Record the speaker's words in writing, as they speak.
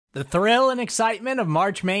The thrill and excitement of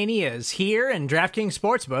March Mania is here, and DraftKings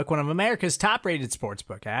Sportsbook, one of America's top-rated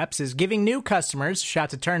sportsbook apps, is giving new customers a shot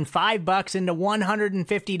to turn $5 into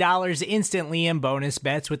 $150 instantly in bonus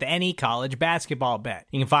bets with any college basketball bet.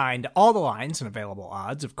 You can find all the lines and available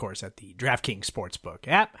odds, of course, at the DraftKings Sportsbook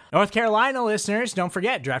app. North Carolina listeners, don't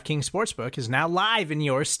forget, DraftKings Sportsbook is now live in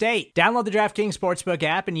your state. Download the DraftKings Sportsbook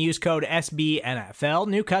app and use code SBNFL.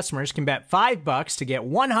 New customers can bet $5 to get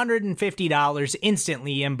 $150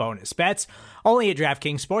 instantly in bonus bets, only at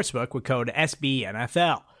DraftKings Sportsbook with code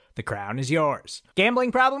SBNFL. The crown is yours.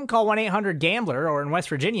 Gambling problem? Call 1-800-GAMBLER, or in West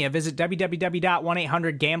Virginia, visit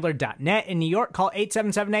www.1800gambler.net. In New York, call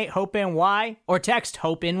 8778-HOPE-NY or text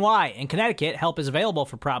HOPE-NY. In Connecticut, help is available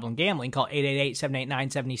for problem gambling. Call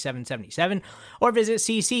 888-789-7777 or visit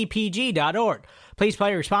ccpg.org. Please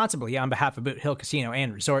play responsibly on behalf of Boot Hill Casino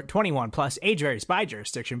and Resort. 21 plus, age varies by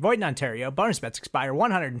jurisdiction. Void in Ontario. Bonus bets expire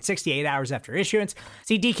 168 hours after issuance.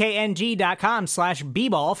 See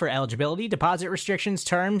dkng.com/bball for eligibility, deposit restrictions,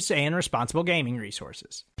 terms, and responsible gaming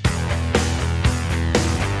resources.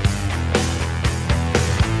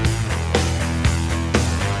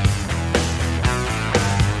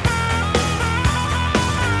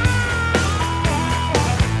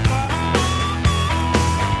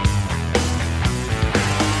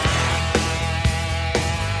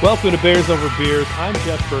 Welcome to Bears Over Beers. I'm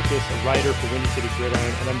Jeff Berkus, a writer for Windy City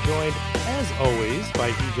Gridiron, and I'm joined, as always, by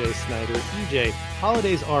EJ Snyder. EJ,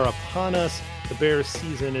 holidays are upon us. The Bears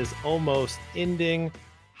season is almost ending.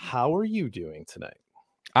 How are you doing tonight?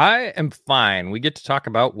 I am fine. We get to talk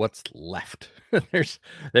about what's left. There's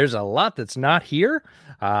a lot that's not here.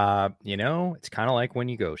 It's kind of like when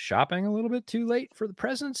you go shopping a little bit too late for the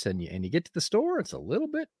presents and you get to the store, it's a little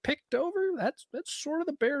bit picked over. That's sort of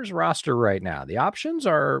the Bears roster right now. The options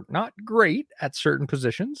are not great at certain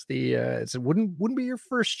positions. It wouldn't be your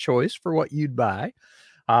first choice for what you'd buy.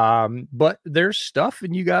 But there's stuff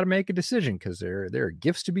and you got to make a decision because there are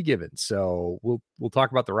gifts to be given. So we'll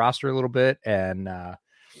talk about the roster a little bit, and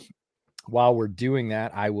while we're doing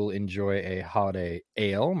that, I will enjoy a holiday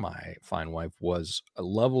ale. My fine wife was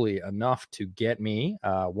lovely enough to get me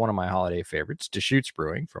one of my holiday favorites, Deschutes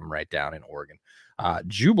Brewing, from right down in Oregon,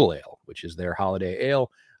 Jubile Ale, which is their holiday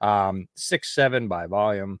ale, 6.7 by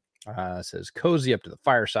volume. Says cozy up to the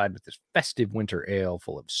fireside with this festive winter ale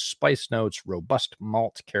full of spice notes, robust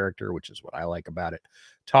malt character, which is what I like about it,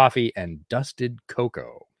 toffee, and dusted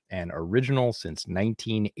cocoa, and original since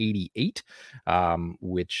 1988,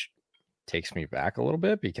 which takes me back a little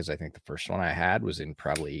bit because I think the first one I had was in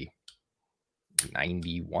probably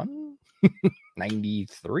 91,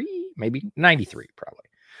 93, maybe 93, probably.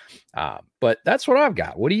 But that's what I've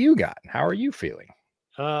got. What do you got? How are you feeling?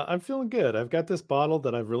 I'm feeling good. I've got this bottle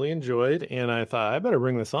that I've really enjoyed, and I thought I better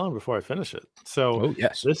bring this on before I finish it. So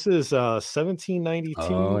yes, this is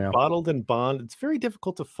 1792 bottled in bond. It's very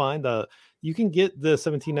difficult to find. You can get the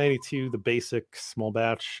 1792, the basic small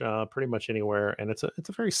batch, pretty much anywhere, and it's a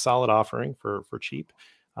very solid offering for cheap.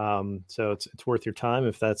 So it's worth your time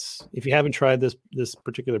if you haven't tried this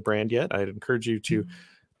particular brand yet. I'd encourage you to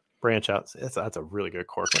branch out. That's a really good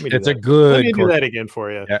cork. Let me do that again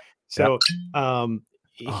for you. Yeah. So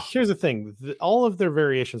here's the thing. All of their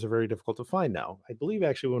variations are very difficult to find now. I believe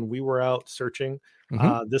actually when we were out searching,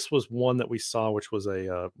 this was one that we saw, which was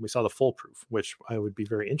we saw the full proof, which I would be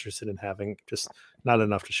very interested in having, just not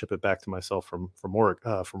enough to ship it back to myself from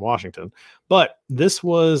Washington. But this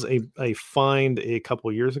was a find a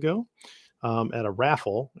couple years ago at a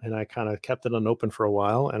raffle, and I kind of kept it unopened for a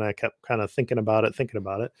while, and I kept kind of thinking about it.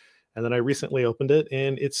 And then I recently opened it,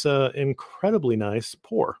 and it's an incredibly nice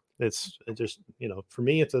pour. It's just, for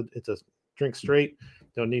me, it's a drink straight.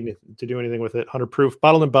 Don't need to do anything with it. 100 proof,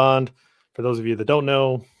 bottled in bond. For those of you that don't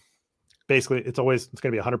know, basically it's going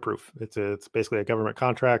to be 100 proof. It's basically a government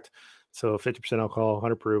contract. So 50% alcohol,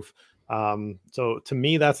 100 proof. So to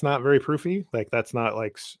me, that's not very proofy. Like that's not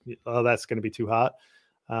like, oh, that's going to be too hot.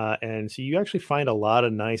 And so you actually find a lot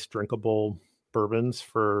of nice drinkable bourbons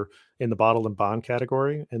in the bottled and bond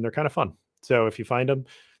category, and they're kind of fun. So if you find them,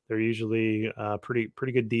 they're usually a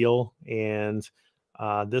pretty good deal. And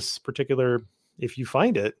this particular, if you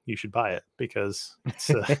find it, you should buy it because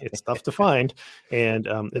it's tough to find, and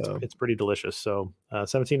it's pretty delicious. So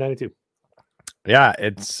 1792. Yeah,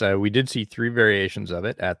 it's we did see 3 variations of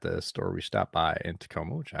it at the store we stopped by in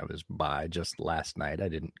Tacoma, which I was by just last night. I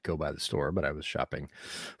didn't go by the store, but I was shopping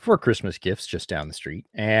for Christmas gifts just down the street,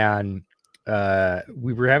 and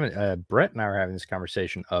we were having Brett and I were having this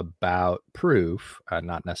conversation about proof,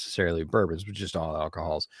 not necessarily bourbons, but just all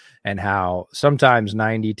alcohols, and how sometimes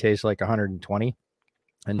 90 tastes like 120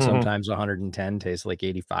 and sometimes 110 tastes like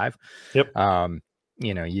 85. Yep.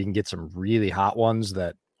 You can get some really hot ones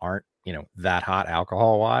that aren't, that hot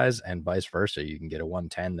alcohol wise, and vice versa. You can get a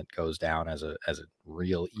 110 that goes down as a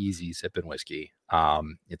real easy sipping whiskey.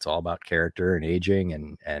 It's all about character and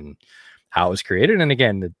aging and how it was created. And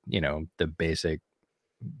again, the basic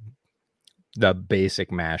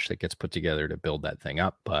mash that gets put together to build that thing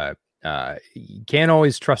up. But you can't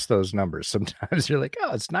always trust those numbers. Sometimes you're like,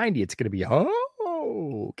 oh, it's 90. It's going to be,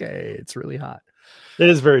 okay, it's really hot. It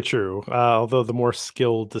is very true. Although the more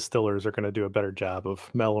skilled distillers are going to do a better job of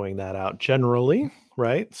mellowing that out generally,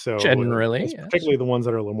 right? So generally, particularly the ones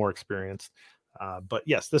that are a little more experienced. But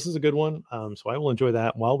yes, this is a good one. So I will enjoy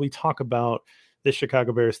that while we talk about this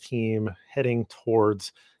Chicago Bears team heading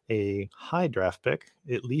towards a high draft pick,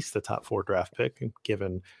 at least the top 4 draft pick,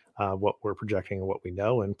 given what we're projecting and what we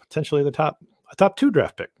know, and potentially a top 2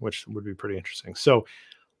 draft pick, which would be pretty interesting. So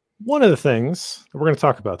one of the things that we're going to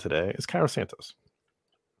talk about today is Cairo Santos.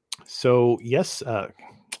 So yes,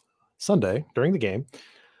 Sunday during the game,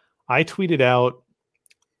 I tweeted out,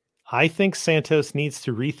 I think Santos needs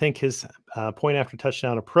to rethink his point after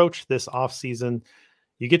touchdown approach this offseason.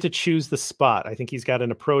 You get to choose the spot. I think he's got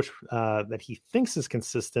an approach that he thinks is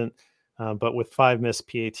consistent, but with 5 missed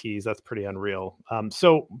PATs, that's pretty unreal.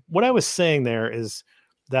 So what I was saying there is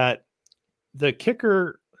that the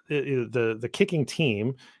kicker, the kicking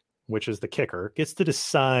team, which is the kicker, gets to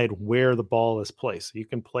decide where the ball is placed. So you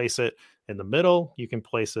can place it in the middle. You can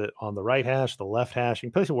place it on the right hash, the left hash. You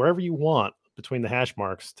can place it wherever you want between the hash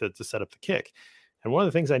marks to set up the kick. And one of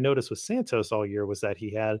the things I noticed with Santos all year was that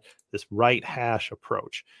he had this right hash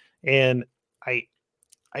approach. And I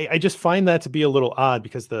just find that to be a little odd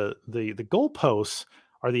because the goalposts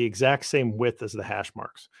are the exact same width as the hash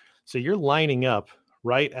marks. So you're lining up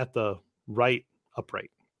right at the right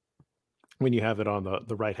upright when you have it on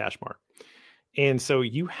the right hash mark. And so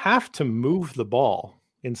you have to move the ball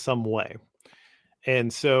in some way.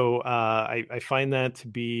 And so I find that to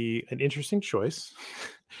be an interesting choice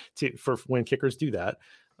for when kickers do that.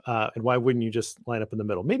 And why wouldn't you just line up in the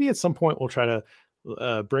middle? Maybe at some point we'll try to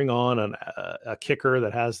bring on a kicker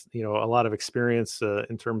that has, a lot of experience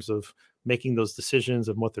in terms of making those decisions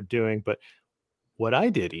of what they're doing. But what I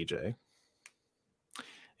did, EJ,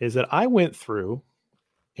 is that I went through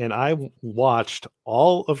and I watched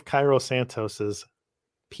all of Cairo Santos's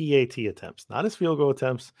PAT attempts, not his field goal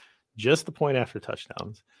attempts, just the point after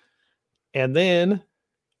touchdowns. And then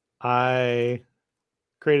I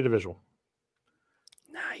created a visual.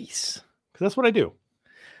 Nice. Because that's what I do.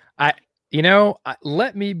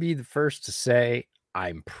 Let me be the first to say,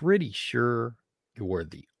 I'm pretty sure you're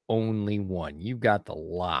the only one. You've got the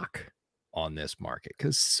lock on this market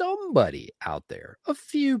because somebody out there, a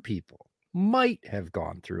few people, might have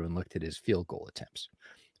gone through and looked at his field goal attempts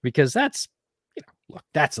because that's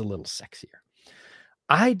a little sexier.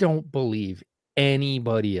 I don't believe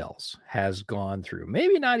anybody else has gone through,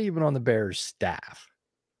 maybe not even on the Bears staff,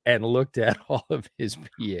 and looked at all of his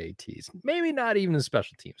PATs. Maybe not even the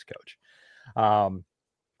special teams coach,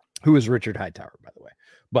 who is Richard Hightower, by the way.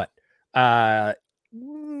 But I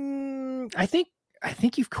think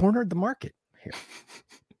you've cornered the market here.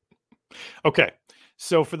 Okay.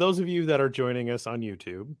 So for those of you that are joining us on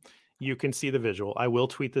YouTube, you can see the visual. I will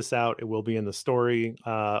tweet this out. It will be in the story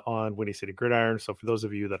on Windy City Gridiron. So for those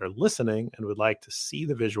of you that are listening and would like to see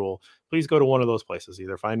the visual, please go to one of those places.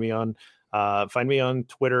 Either find me on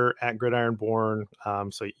Twitter at Gridironborn.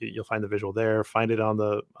 So you'll find the visual there. Find it on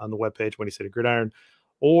the webpage, Windy City Gridiron,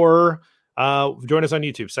 or join us on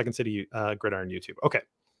YouTube, Second City Gridiron YouTube. Okay.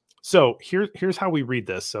 So here's how we read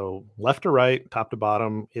this. So left to right, top to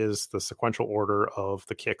bottom is the sequential order of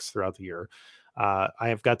the kicks throughout the year. I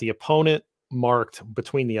have got the opponent marked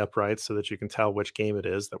between the uprights so that you can tell which game it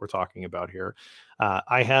is that we're talking about here.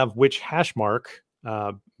 I have which hash mark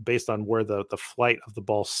based on where the flight of the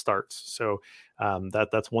ball starts. So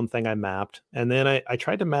that's one thing I mapped. And then I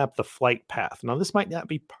tried to map the flight path. Now, this might not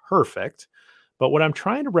be perfect, but what I'm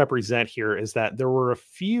trying to represent here is that there were a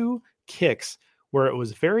few kicks where it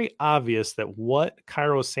was very obvious that what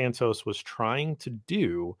Cairo Santos was trying to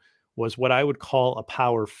do was what I would call a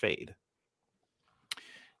power fade,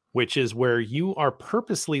 which is where you are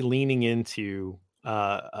purposely leaning into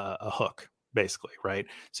a hook, basically, right?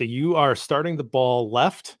 So you are starting the ball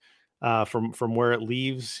left from where it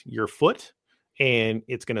leaves your foot, and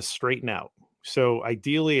it's going to straighten out. So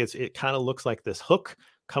ideally, it kind of looks like this hook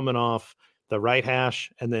coming off the right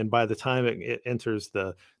hash, and then by the time it enters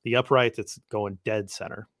the upright, it's going dead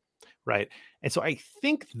center, right? And so I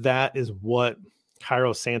think that is what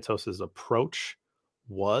Cairo Santos's approach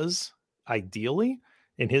was, ideally,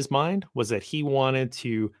 in his mind, was that he wanted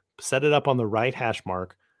to set it up on the right hash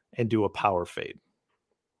mark and do a power fade.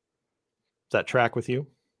 Does that track with you?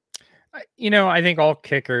 I think all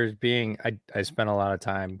kickers I spent a lot of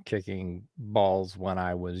time kicking balls when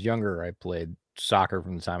I was younger. I played soccer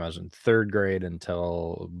from the time I was in third grade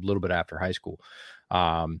until a little bit after high school.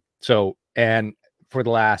 And for the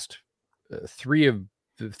last three and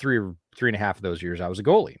a half of those years, I was a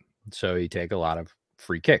goalie. So you take a lot of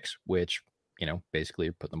free kicks, which, basically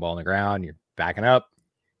you're putting the ball on the ground, you're backing up,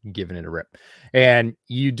 giving it a rip. And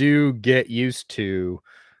you do get used to,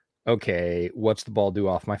 okay, what's the ball do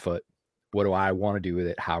off my foot? What do I want to do with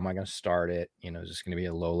it? How am I going to start it? Is this going to be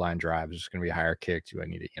a low line drive? Is this going to be a higher kick? Do I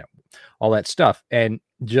need it? All that stuff. And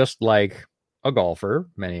just like a golfer,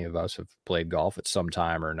 many of us have played golf at some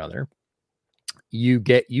time or another. You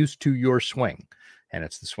get used to your swing, and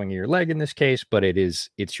it's the swing of your leg in this case, but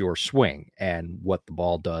it's your swing and what the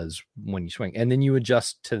ball does when you swing. And then you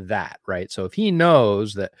adjust to that, right? So if he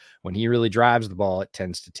knows that when he really drives the ball, it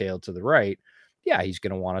tends to tail to the right. Yeah, he's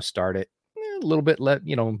going to want to start it a little bit, a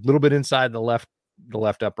little bit inside the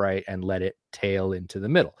left upright and let it tail into the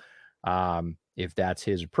middle. If that's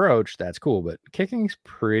his approach, that's cool. But kicking's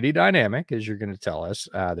pretty dynamic, as you're going to tell us.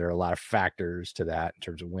 There are a lot of factors to that in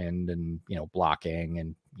terms of wind and, blocking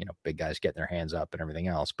and, big guys getting their hands up and everything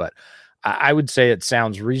else. But I would say it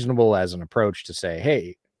sounds reasonable as an approach to say,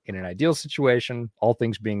 hey, in an ideal situation, all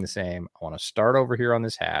things being the same, I want to start over here on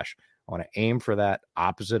this hash. I want to aim for that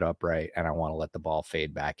opposite upright, and I want to let the ball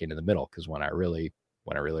fade back into the middle, because when I really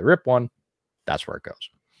rip one, that's where it goes.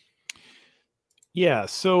 Yeah.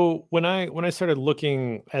 So when I started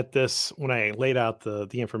looking at this, when I laid out the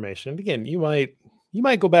information, again, you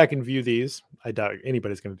might go back and view these. I doubt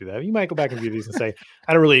anybody's going to do that. You might go back and view these and say,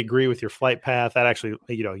 I don't really agree with your flight path. That actually,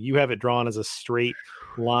 you have it drawn as a straight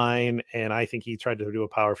line, and I think he tried to do a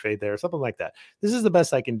power fade there, something like that. This is the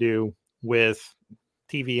best I can do with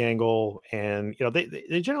TV angle, and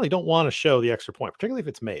they generally don't want to show the extra point, particularly if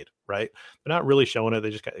it's made, right? They're not really showing it.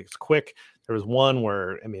 It's quick. There was one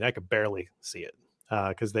where I could barely see it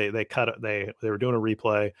because they were doing a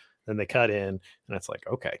replay, then they cut in, and it's like,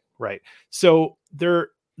 okay, right. So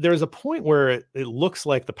there's a point where it looks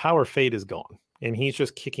like the power fade is gone, and he's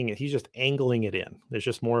just kicking it. He's just angling it in. There's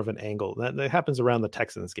just more of an angle that happens around the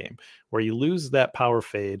Texans game where you lose that power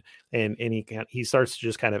fade, and he starts to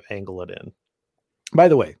just kind of angle it in. By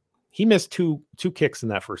the way, he missed two kicks in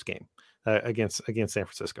that first game against San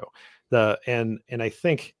Francisco. And I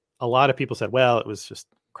think a lot of people said, well, it was just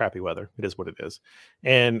crappy weather. It is what it is.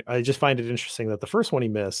 And I just find it interesting that the first one he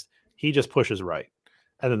missed, he just pushes right.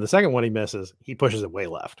 And then the second one he misses, he pushes it way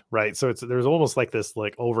left, right? So there's almost like this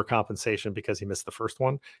overcompensation because he missed the first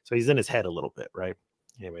one. So he's in his head a little bit, right?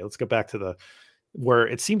 Anyway, let's go back to where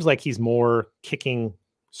it seems like he's more kicking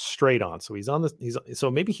straight on. So so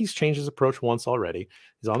maybe he's changed his approach once already.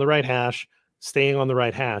 He's on the right hash, staying on the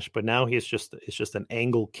right hash, but now it's just an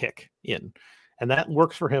angle kick in. And that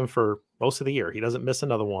works for him for most of the year. He doesn't miss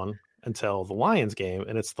another one until the Lions game,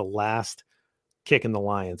 and it's the last kick in the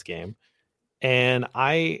Lions game. And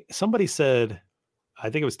somebody said, I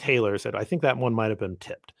think it was Taylor said, I think that one might have been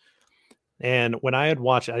tipped. And when I had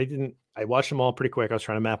watched, I watched them all pretty quick. I was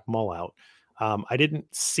trying to map them all out. I didn't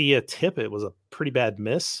see a tip. It was a pretty bad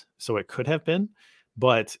miss, so it could have been,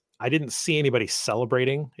 but I didn't see anybody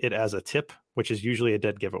celebrating it as a tip, which is usually a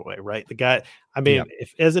dead giveaway, right? The guy,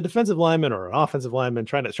 if as a defensive lineman or an offensive lineman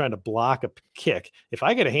trying to block a kick, if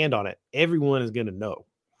I get a hand on it, everyone is going to know.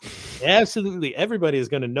 Absolutely, everybody is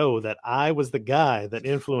going to know that I was the guy that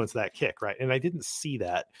influenced that kick, right? And I didn't see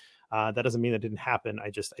that. That doesn't mean that didn't happen.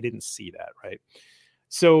 I didn't see that, right?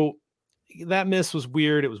 So that miss was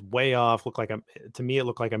weird. It was way off. To me, it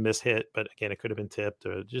looked like a miss hit, but again, it could have been tipped.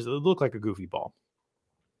 Or it looked like a goofy ball.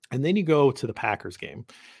 And then you go to the Packers game,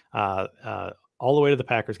 all the way to the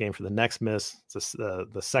Packers game for the next miss. It's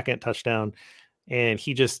the second touchdown, and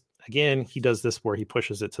he does this where he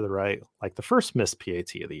pushes it to the right, like the first missed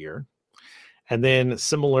PAT of the year, and then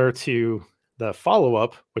similar to the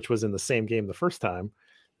follow-up, which was in the same game the first time.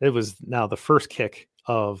 It was now the first kick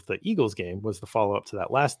of the Eagles game was the follow-up to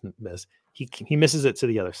that last miss. He misses it to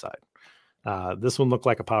the other side. This one looked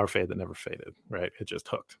like a power fade that never faded, right? It just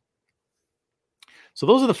hooked. So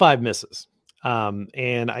those are the 5 misses.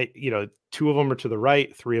 And two of them are to the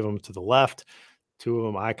right, 3 of them to the left. 2 of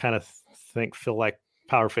them I kind of feel like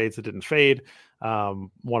power fades that didn't fade.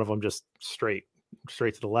 One of them just straight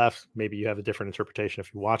to the left. Maybe you have a different interpretation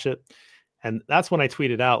if you watch it. And that's when I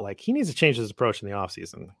tweeted out, like, he needs to change his approach in the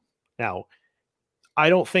offseason. Now, I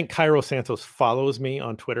don't think Cairo Santos follows me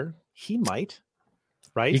on Twitter. He might,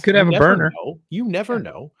 right? He could have a burner. You never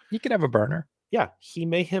know. He could have a burner. Yeah. He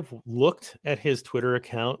may have looked at his Twitter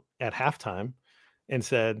account at halftime and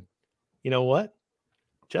said, you know what?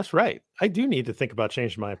 Just right. I do need to think about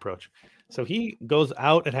changing my approach. So he goes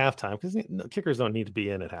out at halftime because kickers don't need to be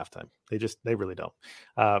in at halftime. They really don't.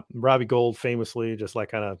 Robbie Gould famously just like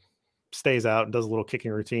kind of stays out and does a little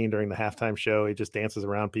kicking routine during the halftime show. He just dances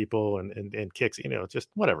around people and kicks, just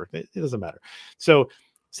whatever. It doesn't matter. So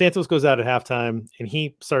Santos goes out at halftime and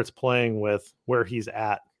he starts playing with where he's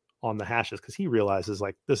at on the hashes because he realizes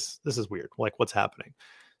like this is weird. Like what's happening?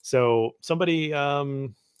 So somebody,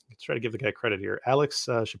 let's try to give the guy credit here. Alex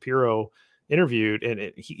Shapiro interviewed,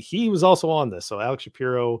 and he was also on this. So Alex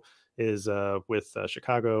Shapiro is with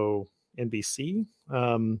Chicago NBC,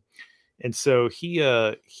 and so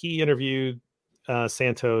he interviewed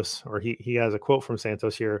Santos, or he has a quote from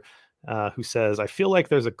Santos here, who says, "I feel like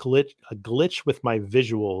there's a glitch with my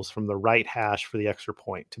visuals from the right hash for the extra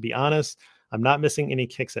point. To be honest, I'm not missing any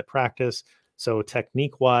kicks at practice, so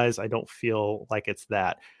technique wise, I don't feel like it's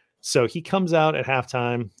that." So he comes out at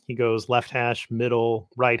halftime. He goes left hash, middle,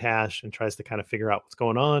 right hash, and tries to kind of figure out what's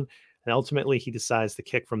going on. And ultimately, he decides to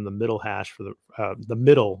kick from the middle hash for the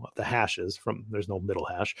middle of the hashes. There's no middle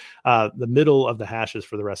hash. The middle of the hashes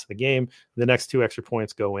for the rest of the game. The next 2 extra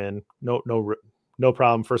points go in. No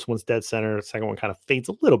problem. First one's dead center. The second one kind of fades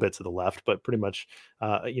a little bit to the left, but pretty much,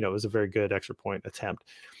 it was a very good extra point attempt.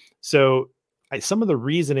 So some of the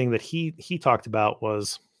reasoning that he talked about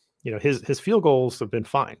was, his field goals have been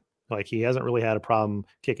fine. Like he hasn't really had a problem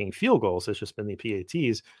kicking field goals. It's just been the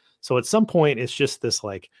PATs. So at some point, it's just this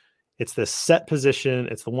it's this set position.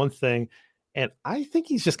 It's the one thing. And I think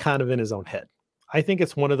he's just kind of in his own head. I think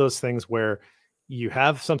it's one of those things where you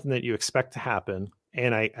have something that you expect to happen.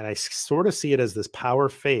 And I sort of see it as this power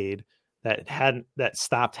fade that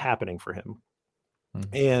stopped happening for him.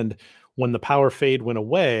 Mm-hmm. And when the power fade went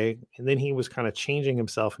away, and then he was kind of changing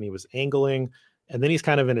himself and he was angling, and then he's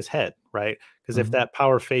kind of in his head, right? Because if that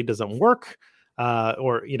power fade doesn't work,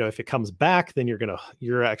 or if it comes back, then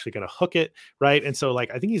you're actually gonna hook it, right? And so I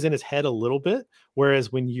think he's in his head a little bit.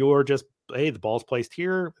 Whereas when you're just, hey, the ball's placed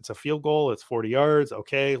here, it's a field goal, it's 40 yards,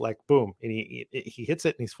 okay, boom, and he hits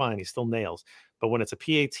it and he's fine, he still nails. But when it's a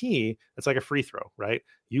PAT, it's like a free throw, right?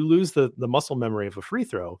 You lose the muscle memory of a free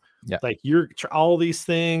throw. Yeah. Like you're all these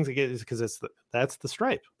things because that's the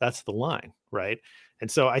stripe, that's the line, right? And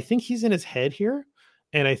so I think he's in his head here.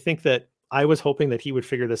 And I think that I was hoping that he would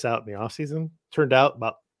figure this out in the offseason. Turned out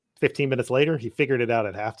about 15 minutes later, he figured it out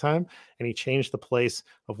at halftime and he changed the place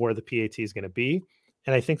of where the PAT is going to be.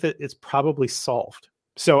 And I think that it's probably solved.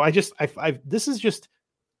 So this is just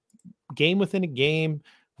game within a game.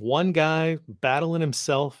 One guy battling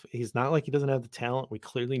himself. He's not like he doesn't have the talent. We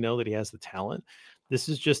clearly know that he has the talent. This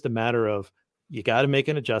is just a matter of you got to make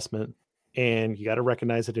an adjustment and you got to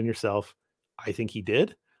recognize it in yourself. I think he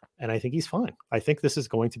did. And I think he's fine. I think this is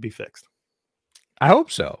going to be fixed. I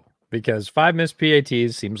hope so, because 5 missed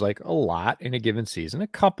PATs seems like a lot in a given season. A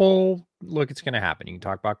couple, look, it's going to happen. You can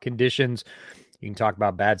talk about conditions. You can talk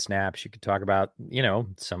about bad snaps. You can talk about,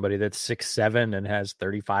 somebody that's 6'7" and has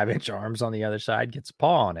 35-inch arms on the other side gets a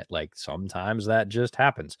paw on it. Like sometimes that just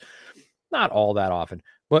happens. Not all that often,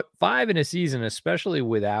 but 5 in a season, especially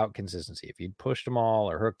without consistency. If you'd pushed them all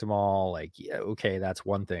or hooked them all, okay, that's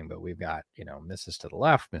one thing. But we've got, misses to the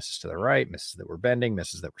left, misses to the right, misses that were bending,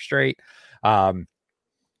 misses that were straight. And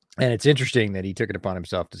it's interesting that he took it upon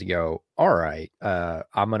himself to go, all right,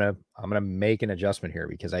 I'm gonna make an adjustment here,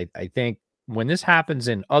 because I think when this happens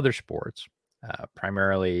in other sports,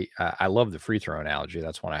 primarily, I love the free throw analogy.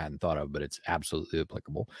 That's one I hadn't thought of, but it's absolutely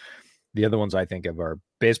applicable. The other ones I think of are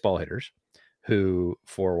baseball hitters who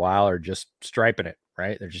for a while are just striping it,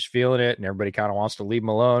 right? They're just feeling it, and everybody kind of wants to leave them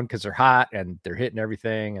alone because they're hot and they're hitting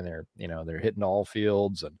everything, and they're hitting all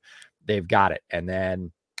fields and they've got it. And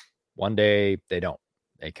then one day they don't.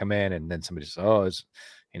 They come in and then somebody says,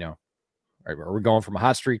 are we going from a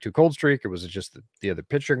hot streak to a cold streak, or was it just the other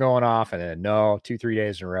pitcher going off? And then no, 2-3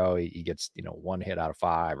 days in a row, he gets, 1 hit out of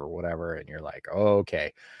 5 or whatever. And you're like, oh,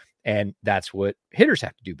 okay. And that's what hitters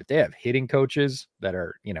have to do. But they have hitting coaches that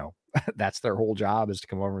are, that's their whole job, is to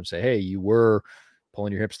come over and say, hey, you were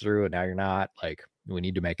pulling your hips through and now you're not. Like, we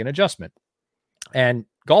need to make an adjustment. And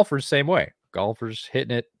golfers, same way. Golfers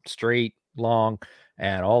hitting it straight, long,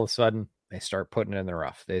 and all of a sudden they start putting it in the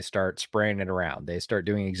rough. They start spraying it around. They start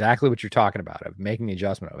doing exactly what you're talking about, of making the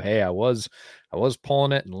adjustment of, hey, I was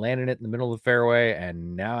pulling it and landing it in the middle of the fairway,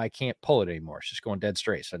 and now I can't pull it anymore. It's just going dead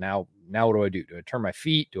straight. So now what do I do? Do I turn my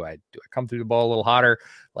feet? Do I come through the ball a little hotter?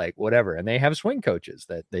 Like whatever. And they have swing coaches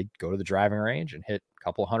that they go to the driving range and hit a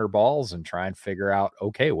couple 100 balls and try and figure out,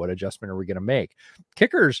 okay, what adjustment are we going to make?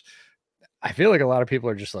 Kickers, I feel like a lot of people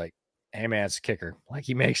are just like, hey man, it's a kicker. Like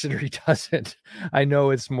he makes it or he doesn't. I know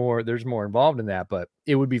there's more involved in that, but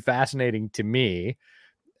it would be fascinating to me,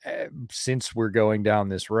 since we're going down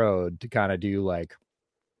this road, to kind of do like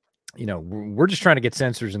we're just trying to get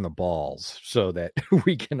sensors in the balls so that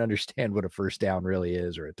we can understand what a first down really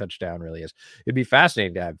is or a touchdown really is. It'd be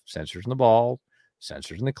fascinating to have sensors in the ball,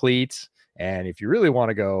 sensors in the cleats. And if you really want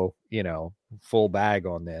to go, full bag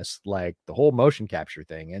on this, like the whole motion capture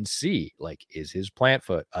thing, and see, like, is his plant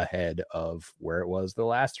foot ahead of where it was the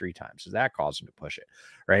last 3 times? Does that cause him to push it?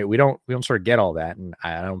 Right. We don't sort of get all that. And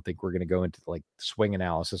I don't think we're going to go into like swing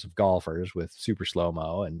analysis of golfers with super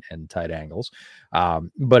slow-mo and tight angles.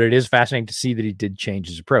 But it is fascinating to see that he did change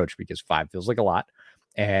his approach, because 5 feels like a lot.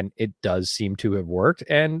 And it does seem to have worked.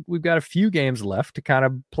 And we've got a few games left to kind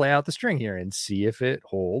of play out the string here and see if it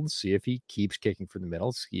holds, see if he keeps kicking from the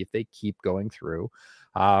middle, see if they keep going through.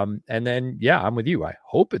 And then, I'm with you. I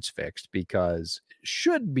hope it's fixed, because it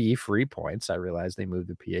should be free points. I realize they moved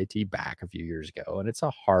the PAT back a few years ago, and it's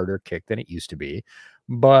a harder kick than it used to be.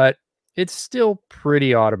 But it's still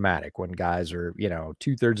pretty automatic when guys are,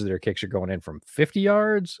 2/3 of their kicks are going in from 50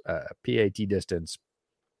 yards. PAT distance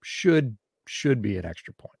should be an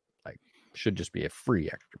extra point, like should just be a free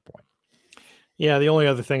extra point. Yeah, the only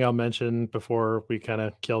other thing I'll mention before we kind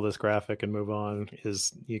of kill this graphic and move on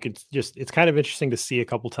is it's kind of interesting to see a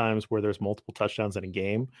couple times where there's multiple touchdowns in a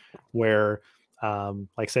game where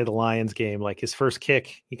like say the Lions game, like his first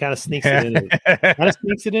kick, he kind of sneaks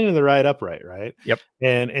it into the right upright, right? Yep.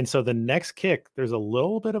 And so the next kick, there's a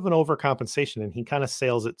little bit of an overcompensation and he kind of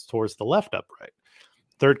sails it towards the left upright.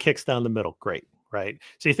 Third kick's down the middle, great. Right.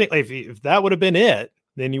 So you think like if that would have been it,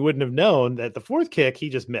 then you wouldn't have known that the fourth kick he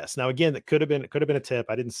just missed. Now, again, it could have been a tip.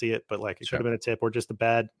 I didn't see it, but like it could have been a tip or just a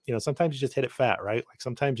bad, sometimes you just hit it fat, right? Like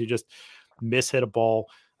sometimes you just hit a ball.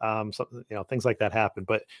 Things like that happen.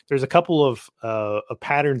 But there's a couple of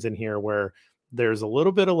patterns in here where there's a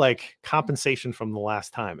little bit of like compensation from the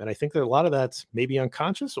last time. And I think that a lot of that's maybe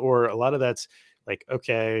unconscious, or a lot of that's like,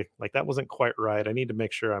 okay, like that wasn't quite right. I need to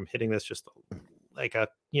make sure I'm hitting this just like a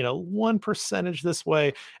 1% this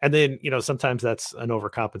way, and then sometimes that's an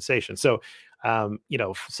overcompensation. So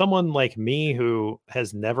someone like me who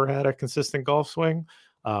has never had a consistent golf swing,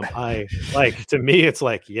 I like, to me it's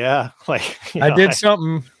like, I did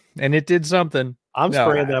something and it did something. I'm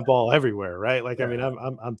spraying that ball everywhere, right? Like, I mean,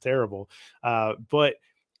 I'm terrible, but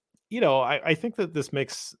I think that this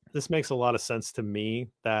makes a lot of sense to me,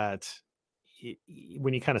 that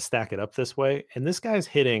when you kind of stack it up this way, and this guy's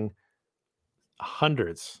hitting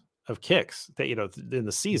hundreds of kicks that in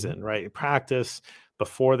the season, right? Practice,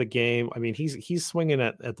 before the game. I mean, he's swinging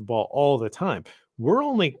at the ball all the time. We're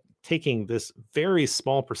only taking this very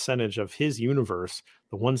small percentage of his universe,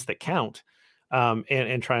 the ones that count,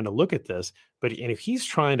 and trying to look at this. But if he's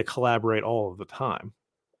trying to collaborate all of the time,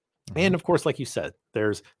 and of course, like you said,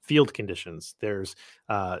 there's field conditions, there's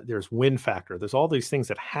wind factor, there's all these things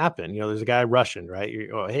that happen. There's a guy rushing, right?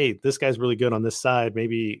 Hey, this guy's really good on this side.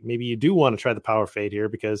 Maybe you do want to try the power fade here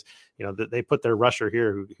because they put their rusher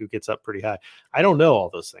here who gets up pretty high. I don't know all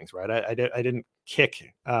those things, right? I didn't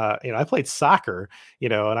kick. I played soccer,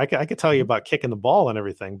 and I could tell you about kicking the ball and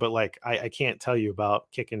everything, but like I can't tell you about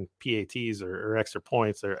kicking PATs or extra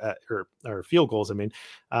points or field goals. I mean,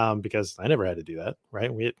 because I never had to do that,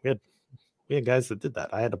 right? We had guys that did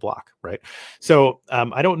that. I had to block, right? So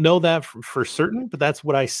I don't know that for certain, but that's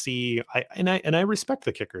what I see. I respect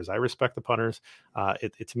the kickers. I respect the punters.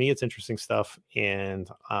 To me, it's interesting stuff, and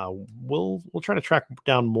we'll try to track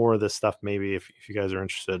down more of this stuff maybe if you guys are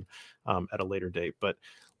interested at a later date. But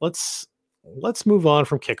let's move on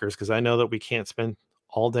from kickers, because I know that we can't spend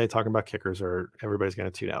all day talking about kickers or everybody's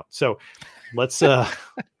going to tune out. So let's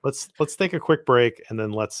take a quick break, and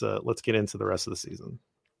then let's get into the rest of the season.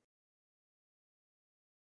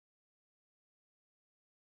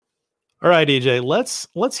 All right, EJ,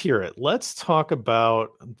 let's hear it. Let's talk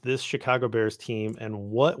about this Chicago Bears team and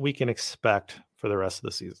what we can expect for the rest of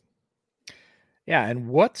the season. Yeah, and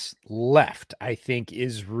what's left, I think,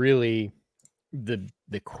 is really the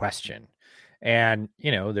question. And,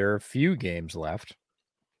 there are a few games left.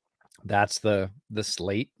 That's the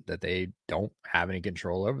slate that they don't have any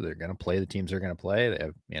control over. They're going to play the teams they're going to play.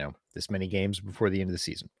 They have, this many games before the end of the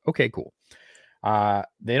season. Okay, cool.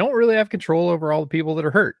 They don't really have control over all the people that are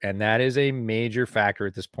hurt. And that is a major factor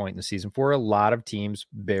at this point in the season for a lot of teams.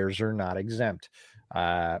 Bears are not exempt.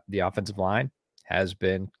 The offensive line has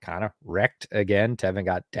been kind of wrecked again. Tevin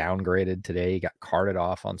got downgraded today. He got carted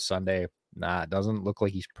off on Sunday. It doesn't look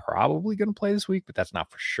like he's probably going to play this week, but that's not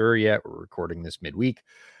for sure yet. We're recording this midweek.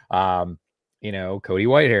 Cody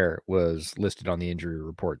Whitehair was listed on the injury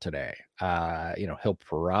report today. He'll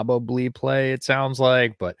probably play, it sounds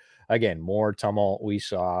like, but again, more tumult. We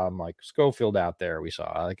saw Mike Schofield out there. We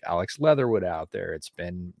saw like Alex Leatherwood out there. It's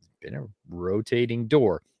been a rotating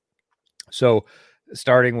door. So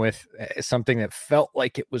starting with something that felt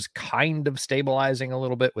like it was kind of stabilizing a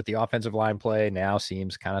little bit with the offensive line play, now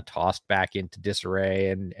seems kind of tossed back into disarray,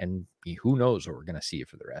 and who knows what we're going to see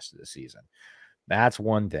for the rest of the season. That's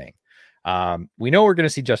one thing. We know we're going to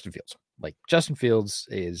see Justin Fields. Like, Justin Fields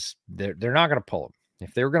is, they're not going to pull him.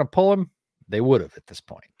 If they were going to pull him, they would have at this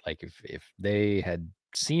point. Like, if they had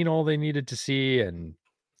seen all they needed to see, and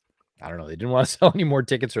I don't know, they didn't want to sell any more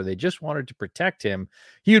tickets, or they just wanted to protect him,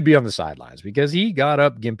 he would be on the sidelines, because he got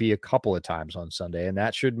up gimpy a couple of times on Sunday, and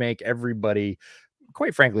that should make everybody,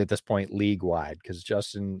 quite frankly, at this point, league wide, because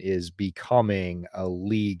Justin is becoming a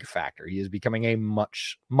league factor. He is becoming a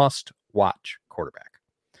must watch quarterback.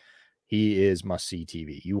 He is must-see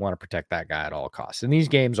TV. You want to protect that guy at all costs. And these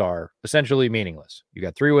games are essentially meaningless. You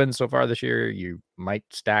got 3 wins so far this year. You might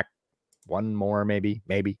stack one more, maybe.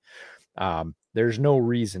 There's no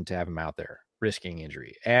reason to have him out there risking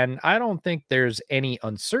injury. And I don't think there's any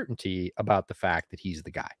uncertainty about the fact that he's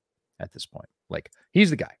the guy at this point. Like, he's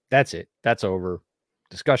the guy. That's it. That's over.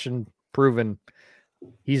 Discussion proven.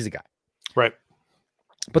 He's the guy. Right.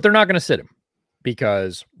 But they're not going to sit him.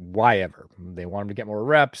 Because why ever? They want him to get more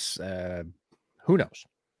reps. Who knows?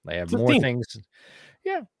 They have more things.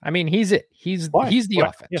 Yeah. I mean, he's it. He's the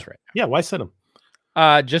offense right now. Yeah. Why sit him?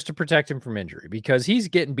 Just to protect him from injury, because he's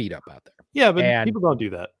getting beat up out there. Yeah, but people don't do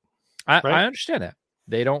that. I understand that.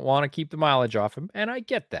 They don't want to keep the mileage off him, and I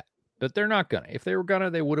get that. But they're not going to. If they were going to,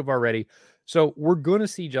 they would have already. So we're going to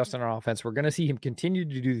see Justin on offense. We're going to see him continue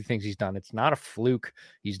to do the things he's done. It's not a fluke.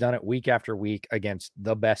 He's done it week after week against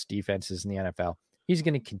the best defenses in the NFL. He's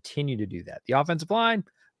going to continue to do that. The offensive line,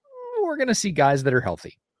 we're going to see guys that are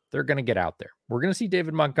healthy. They're going to get out there. We're going to see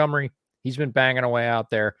David Montgomery. He's been banging away out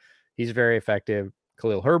there. He's very effective.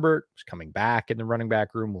 Khalil Herbert is coming back in the running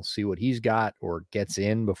back room. We'll see what he's got, or gets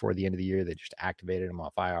in before the end of the year. They just activated him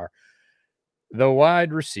off IR. The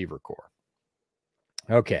wide receiver core.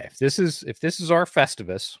 Okay, if this is our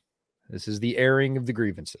Festivus, this is the airing of the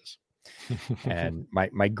grievances. And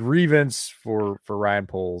my grievance for Ryan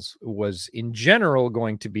Poles was in general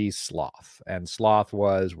going to be sloth. And sloth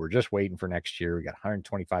was, we're just waiting for next year. We got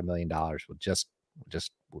 $125 million.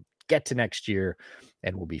 We'll get to next year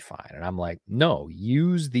and we'll be fine. And I'm like, no,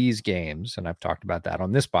 use these games. And I've talked about that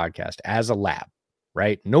on this podcast as a lab,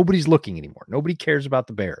 right? Nobody's looking anymore. Nobody cares about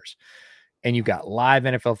the Bears. And you've got live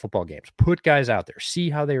NFL football games. Put guys out there. See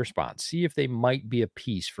how they respond. See if they might be a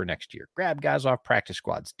piece for next year. Grab guys off practice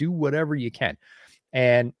squads. Do whatever you can.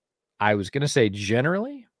 And I was going to say,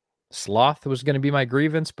 generally, sloth was going to be my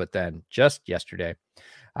grievance. But then just yesterday,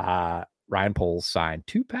 Ryan Poles signed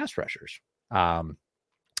 2 pass rushers.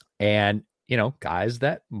 And, guys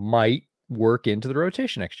that might work into the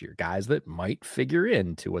rotation next year, guys that might figure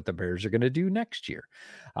into what the Bears are going to do next year.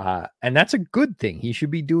 And that's a good thing. He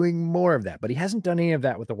should be doing more of that, but he hasn't done any of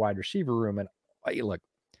that with the wide receiver room. And look,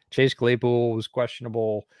 Chase Claypool was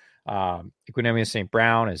questionable. Equanimeous St.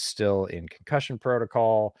 Brown is still in concussion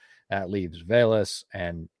protocol. That leaves Velus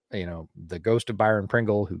and, the ghost of Byron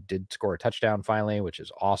Pringle, who did score a touchdown finally, which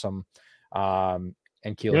is awesome. And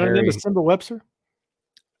Keel Harry. Simba Webster?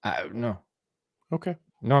 No. Okay.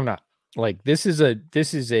 No, I'm not. Like, this is a.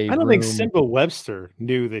 I don't think Simba Webster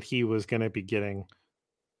knew that he was going to be getting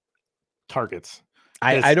targets.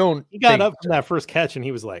 I don't. He got up from that first catch and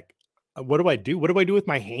he was like, "What do I do? What do I do with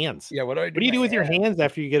my hands? Yeah, what do I do? What do you do with your hands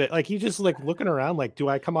after you get it? Like, he's just like looking around, like, do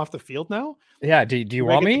I come off the field now? Yeah. Do you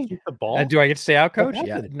want me? Keep the ball? Do I get to stay out, coach?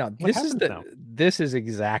 Yeah. No. This is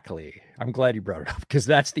exactly. I'm glad you brought it up, because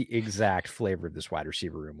that's the exact flavor of this wide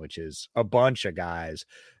receiver room, which is a bunch of guys.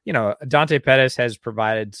 Dante Pettis has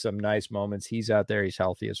provided some nice moments. He's out there. He's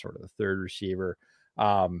healthy as sort of the third receiver.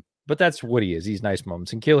 But that's what he is. He's nice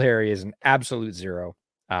moments. And Keel Harry is an absolute zero.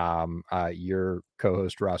 Your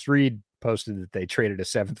co-host Ross Reed posted that they traded a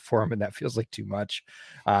 7th for him, and that feels like too much.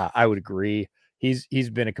 I would agree. He's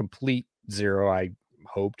been a complete zero. I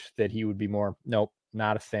hoped that he would be more. Nope,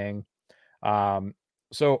 not a thing.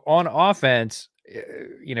 So on offense,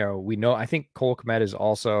 we know, I think Cole Kmet is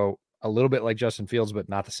also a little bit like Justin Fields, but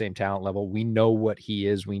not the same talent level. We know what he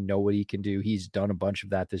is. We know what he can do. He's done a bunch of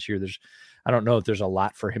that this year. I don't know if there's a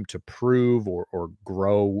lot for him to prove or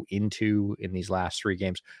grow into in these last 3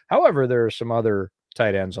 games. However, there are some other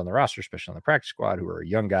tight ends on the roster, especially on the practice squad, who are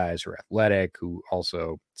young guys, who are athletic, who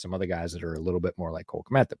also some other guys that are a little bit more like Cole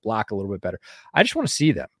Kmet that block a little bit better. I just want to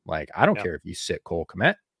see them. Like, I don't care if you sit Cole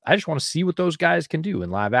Kmet. I just want to see what those guys can do in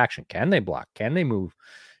live action. Can they block? Can they move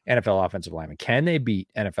NFL offensive linemen? Can they beat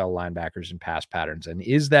NFL linebackers in pass patterns? And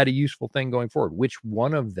is that a useful thing going forward? Which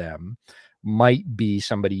one of them might be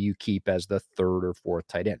somebody you keep as the 3rd or 4th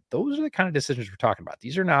tight end? Those are the kind of decisions we're talking about.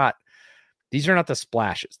 These are not the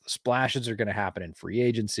splashes. The splashes are going to happen in free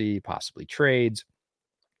agency, possibly trades.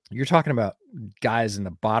 you're talking about guys in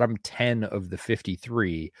the bottom 10 of the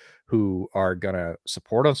 53 who are going to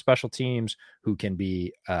support on special teams, who can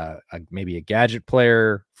be maybe a gadget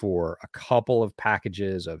player for a couple of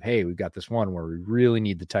packages of, hey, we've got this one where we really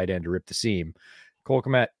need the tight end to rip the seam. Cole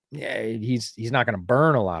Kmet, yeah, he's not going to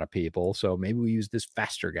burn a lot of people, so maybe we use this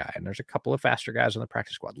faster guy. And there's a couple of faster guys on the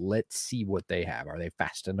practice squad. Let's see what they have. Are they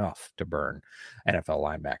fast enough to burn NFL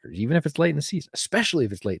linebackers, even if it's late in the season, especially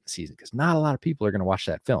if it's late in the season, because not a lot of people are going to watch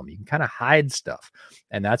that film. You can kind of hide stuff,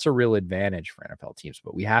 and that's a real advantage for NFL teams.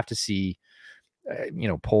 But we have to see,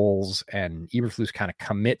 Poles and Eberflus kind of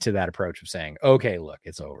commit to that approach of saying, okay, look,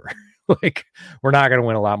 it's over. Like, we're not going to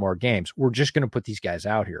win a lot more games. We're just going to put these guys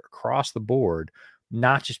out here across the board,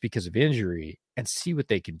 not just because of injury, and see what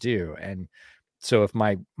they can do. And so if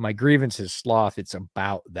my grievance is sloth, it's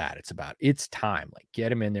about that. It's about, it's time. Like, get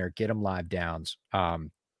them in there, get them live downs.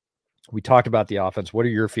 We talked about the offense. What are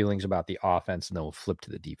your feelings about the offense? And then we'll flip to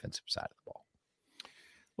the defensive side of the ball.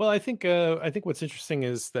 Well, I think what's interesting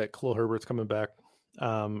is that Khalil Herbert's coming back.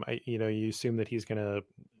 You assume that he's going to,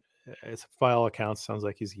 as by all accounts, sounds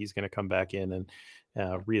like he's going to come back in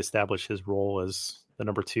and reestablish his role as the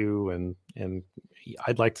number 2. And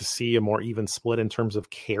I'd like to see a more even split in terms of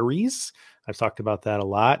carries. I've talked about that a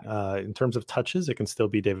lot. In terms of touches, it can still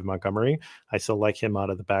be David Montgomery. I still like him out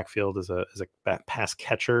of the backfield as a pass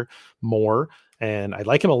catcher more. And I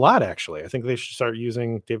like him a lot, actually. I think they should start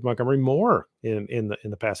using David Montgomery more in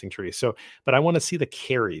the passing tree. So, but I want to see the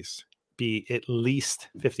carries be at least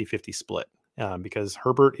 50-50 split, because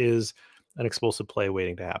Herbert is an explosive play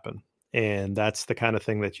waiting to happen. And that's the kind of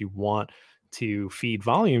thing that you want to feed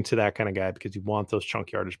volume to that kind of guy, because you want those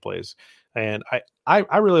chunk yardage plays. And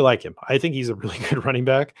I really like him. I think he's a really good running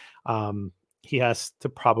back. He has to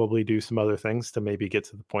probably do some other things to maybe get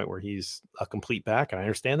to the point where he's a complete back. And I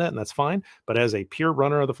understand that, and that's fine. But as a pure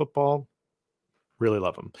runner of the football, really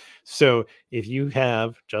love him. So if you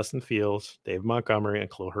have Justin Fields, Dave Montgomery,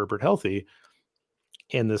 and Khalil Herbert healthy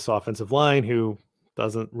in this offensive line, who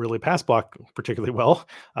doesn't really pass block particularly well,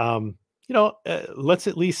 let's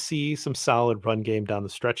at least see some solid run game down the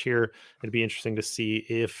stretch here. It'd be interesting to see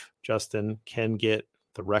if Justin can get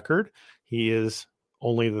the record. He is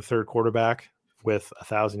only the third quarterback with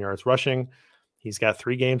 1,000 yards rushing. He's got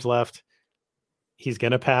 3 games left. He's going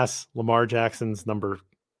to pass Lamar Jackson's number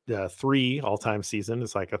 3 all-time season.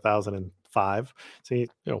 It's like 1,005. So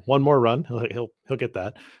one more run, he'll get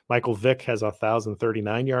that. Michael Vick has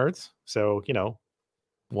 1,039 yards. So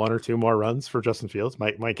 1 or 2 more runs for Justin Fields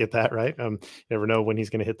might get that right. You never know when he's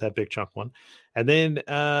going to hit that big chunk one. And then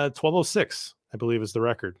 1,206, I believe, is the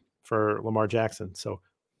record for Lamar Jackson. So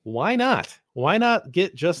why not? Why not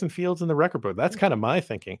get Justin Fields in the record book? That's kind of my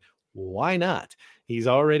thinking. Why not? He's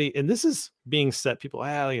already, and this is being set. People,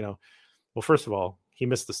 well, first of all, he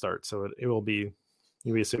missed the start, so it will be,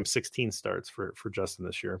 we assume 16 starts for Justin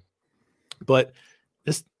this year. But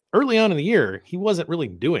this early on in the year, he wasn't really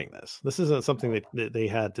doing this. This isn't something that they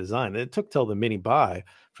had designed. It took till the mini bye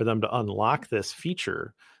for them to unlock this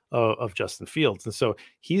feature of Justin Fields. And so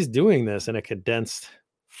he's doing this in a condensed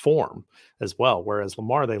form as well. Whereas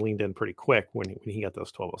Lamar, they leaned in pretty quick when he got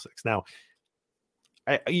those 1206. Now,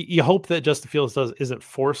 you hope that Justin Fields isn't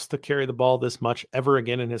forced to carry the ball this much ever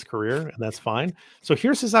again in his career, and that's fine. So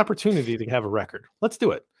here's his opportunity to have a record. Let's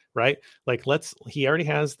do it, right? Like, he already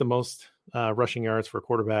has the most rushing yards for a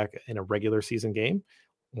quarterback in a regular season game.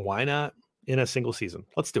 Why not in a single season?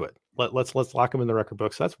 Let's do it. Let's lock him in the record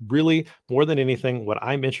book. So that's really, more than anything, what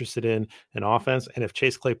I'm interested in offense. And if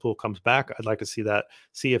Chase Claypool comes back, I'd like to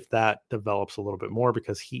see if that develops a little bit more,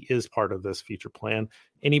 because he is part of this future plan.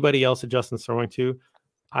 Anybody else that Justin's throwing to,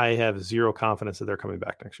 I have zero confidence that they're coming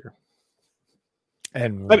back next year.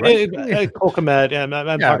 And Cole Kmet,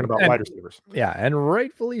 I'm talking about wide receivers. Yeah, and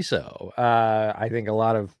rightfully so. I think a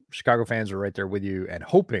lot of Chicago fans are right there with you and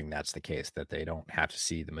hoping that's the case, that they don't have to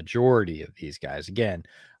see the majority of these guys again.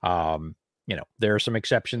 There are some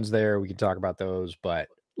exceptions there. We can talk about those, but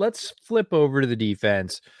let's flip over to the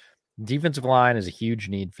defense. Defensive line is a huge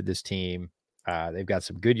need for this team. They've got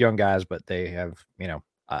some good young guys, but they have,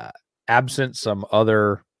 absent some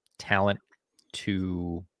other talent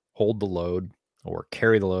to hold the load or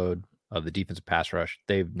carry the load of the defensive pass rush.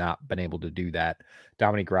 They've not been able to do that.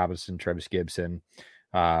 Dominique Robinson, Travis Gibson,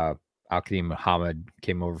 Al-Qadim Muhammad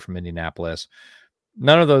came over from Indianapolis.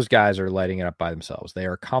 None of those guys are lighting it up by themselves. They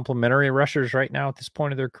are complementary rushers right now at this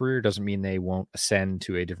point of their career. Doesn't mean they won't ascend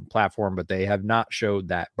to a different platform, but they have not showed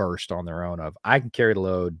that burst on their own of, I can carry the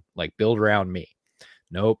load, like, build around me.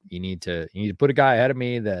 Nope. You need to put a guy ahead of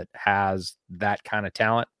me that has that kind of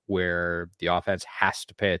talent where the offense has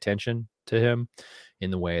to pay attention to him.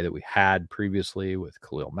 in the way that we had previously with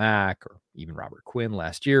Khalil Mack or even Robert Quinn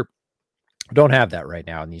last year. Don't have that right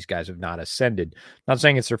now, and these guys have not ascended. Not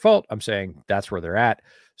saying it's their fault. I'm saying that's where they're at.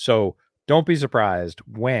 So don't be surprised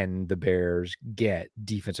when the Bears get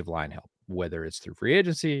defensive line help, whether it's through free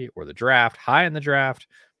agency or the draft, high in the draft.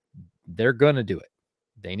 They're going to do it.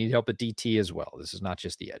 They need help at DT as well. This is not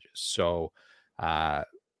just the edges. So,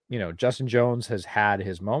 Justin Jones has had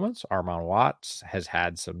his moments. Armon Watts has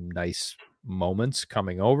had some nice moments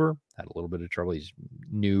coming over. Had a little bit of trouble. He's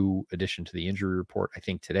new addition to the injury report, I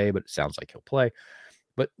think, today, but it sounds like he'll play.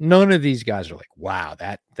 But none of these guys are like, wow,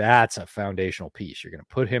 that's a foundational piece. You're going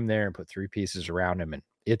to put him there and put 3 pieces around him, and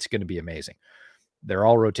it's going to be amazing. They're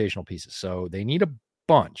all rotational pieces. So they need a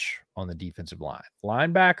bunch on the defensive line.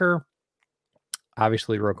 Linebacker,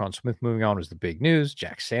 obviously, Roquan Smith moving on was the big news.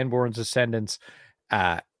 Jack Sanborn's ascendance.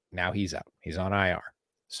 Now he's out. He's on IR.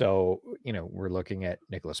 So, we're looking at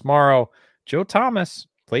Nicholas Morrow. Joe Thomas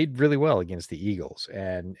played really well against the Eagles.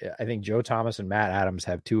 And I think Joe Thomas and Matt Adams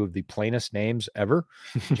have 2 of the plainest names ever.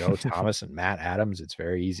 Joe Thomas and Matt Adams. It's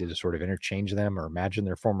very easy to sort of interchange them or imagine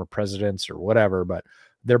their former presidents or whatever, but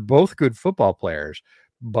they're both good football players.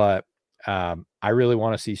 But I really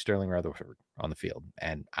want to see Sterling Rutherford on the field.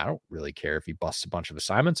 And I don't really care if he busts a bunch of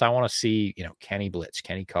assignments. I want to see, can he blitz?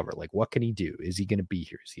 Can he cover? Like, what can he do? Is he going to be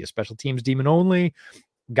here? Is he a special teams demon only?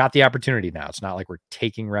 Got the opportunity now. It's not like we're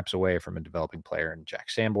taking reps away from a developing player and Jack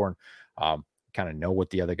Sanborn. Kind of know what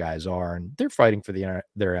the other guys are, and they're fighting for their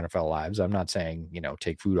NFL lives. I'm not saying,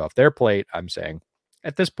 take food off their plate. I'm saying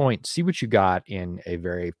at this point, see what you got in a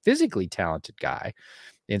very physically talented guy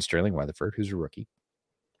in Sterling Rutherford, who's a rookie.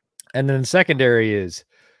 And then the secondary is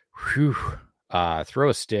throw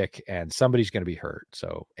a stick and somebody's going to be hurt.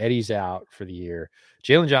 So Eddie's out for the year.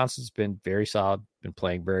 Jalen Johnson's been very solid, been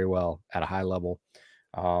playing very well at a high level.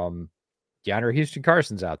 DeAndre Houston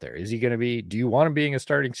Carson's out there. Is he going to be, do you want him being a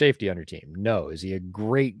starting safety on your team? No. Is he a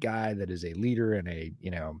great guy that is a leader and a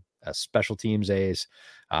special teams ace?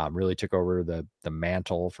 Really took over the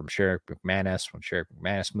mantle from Sherrick McManus when Sherrick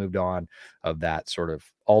McManus moved on, of that sort of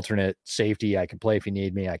alternate safety. I can play if you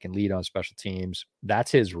need me. I can lead on special teams.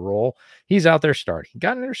 That's his role. He's out there starting.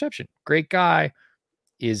 Got an interception. Great guy.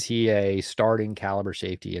 Is he a starting caliber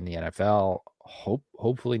safety in the NFL?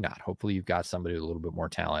 Hopefully not. Hopefully you've got somebody with a little bit more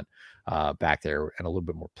talent back there and a little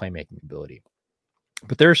bit more playmaking ability.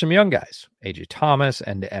 But there are some young guys, AJ Thomas,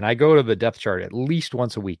 and I go to the depth chart at least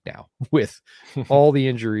once a week now with all the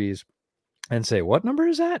injuries and say, what number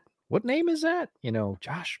is that? What name is that?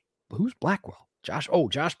 Josh, who's Blackwell? Josh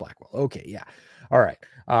Blackwell. Okay, yeah. All right.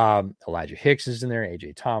 Elijah Hicks is in there,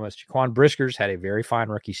 AJ Thomas. Jaquan Brisker's had a very fine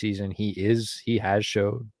rookie season. He has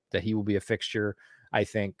showed that he will be a fixture. I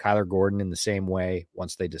think Kyler Gordon in the same way,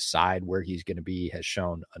 once they decide where he's going to be, has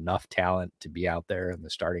shown enough talent to be out there in the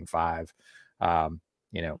starting 5.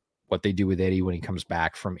 What they do with Eddie when he comes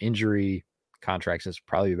back from injury, contracts is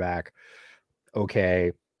probably back.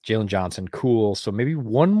 Okay. Jalen Johnson, cool. So maybe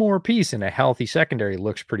one more piece in a healthy secondary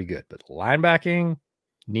looks pretty good, but linebacking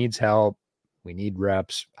needs help. We need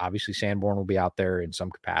reps. Obviously, Sanborn will be out there in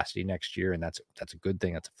some capacity next year, and that's a good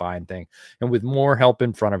thing. That's a fine thing. And with more help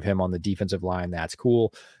in front of him on the defensive line, that's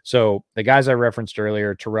cool. So the guys I referenced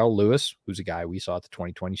earlier, Terrell Lewis, who's a guy we saw at the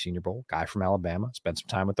 2020 Senior Bowl, guy from Alabama, spent some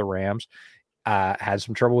time with the Rams, had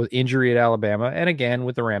some trouble with injury at Alabama and again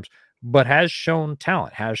with the Rams, but has shown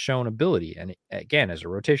talent, has shown ability. And again, as a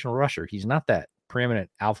rotational rusher, he's not that preeminent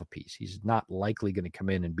alpha piece. He's not likely going to come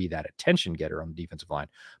in and be that attention getter on the defensive line,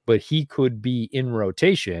 but he could be in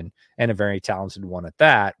rotation, and a very talented one at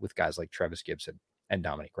that, with guys like Trevis Gibson and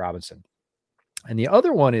Dominique Robinson. And the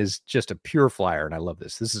other one is just a pure flyer, and I love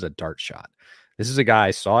this. This is a dart shot. This is a guy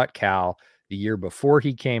I saw at Cal the year before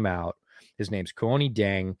he came out. His name's Koani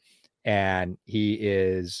Deng, and he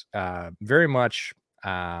is very much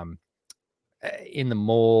in the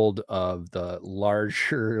mold of the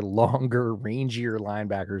larger, longer, rangier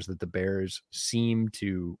linebackers that the Bears seem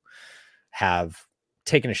to have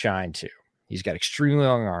taken a shine to. He's got extremely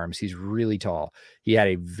long arms. He's really tall. He had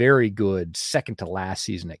a very good second to last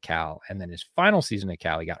season at Cal. And then his final season at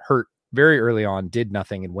Cal, he got hurt very early on, did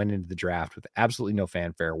nothing, and went into the draft with absolutely no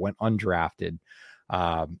fanfare, went undrafted.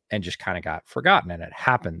 And just kind of got forgotten. And it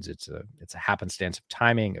happens. It's a happenstance of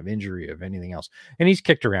timing, of injury, of anything else. And he's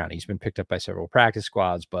kicked around. He's been picked up by several practice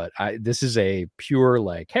squads, but this is a pure,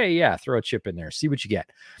 like, hey, yeah, throw a chip in there, see what you get.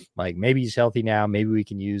 Like, maybe he's healthy now. Maybe we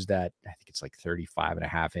can use that. I think it's like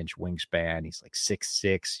 35.5-inch wingspan. He's like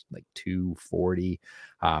 6'6", like 240.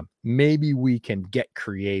 Maybe we can get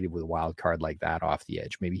creative with a wild card like that off the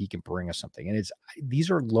edge. Maybe he can bring us something. And these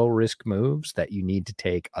are low risk moves that you need to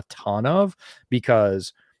take a ton of, because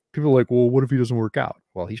people are like, well, what if he doesn't work out?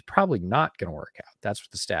 Well, he's probably not going to work out. That's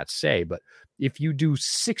what the stats say. But if you do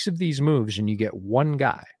 6 of these moves and you get one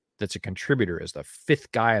guy that's a contributor as the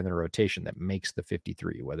 5th guy in the rotation that makes the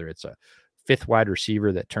 53, whether it's a 5th wide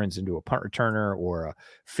receiver that turns into a punt returner or a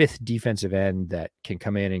 5th defensive end that can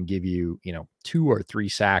come in and give you, 2 or 3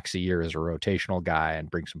 sacks a year as a rotational guy and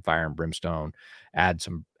bring some fire and brimstone, add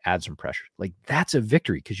some pressure. Like, that's a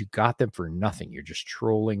victory because you got them for nothing. You're just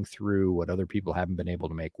trolling through what other people haven't been able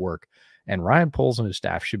to make work. And Ryan Poles and his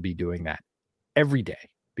staff should be doing that every day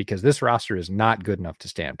because this roster is not good enough to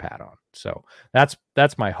stand pat on. So that's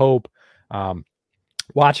my hope.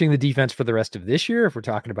 Watching the defense for the rest of this year, if we're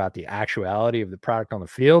talking about the actuality of the product on the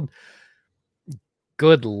field,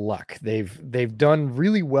 good luck. They've done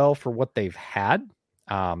really well for what they've had.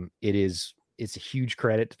 It's a huge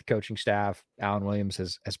credit to the coaching staff. Alan Williams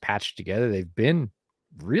has patched together. They've been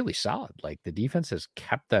really solid. Like, the defense has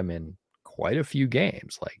kept them in quite a few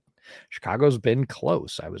games. Like, Chicago's been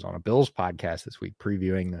close. I was on a Bills podcast this week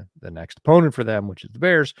previewing the next opponent for them, which is the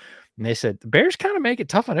Bears. And they said the Bears kind of make it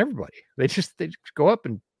tough on everybody. They just go up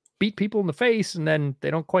and beat people in the face, and then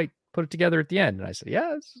they don't quite put it together at the end. And I said,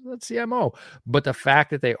 yeah, that's the MO. But the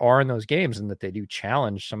fact that they are in those games and that they do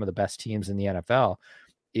challenge some of the best teams in the NFL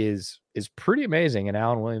is pretty amazing. And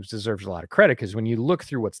Alan Williams deserves a lot of credit because when you look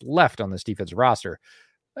through what's left on this defensive roster,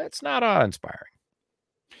 it's not awe-inspiring.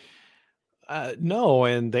 No,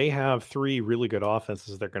 and they have 3 really good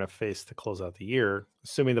offenses they're going to face to close out the year.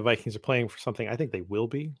 Assuming the Vikings are playing for something, I think they will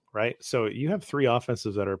be, right? So you have 3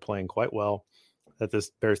 offenses that are playing quite well that this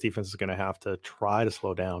Bears defense is going to have to try to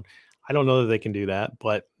slow down. I don't know that they can do that,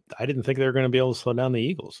 but I didn't think they were going to be able to slow down the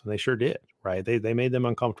Eagles, and they sure did, right? They made them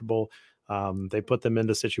uncomfortable. They put them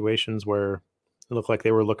into situations where it looked like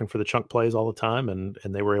they were looking for the chunk plays all the time, and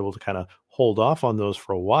they were able to kind of hold off on those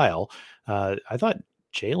for a while. I thought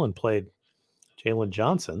Jalen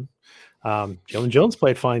Johnson. Jalen Jones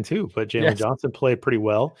played fine too, but Jalen Johnson played pretty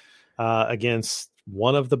well against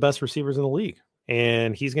one of the best receivers in the league.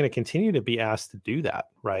 And he's going to continue to be asked to do that,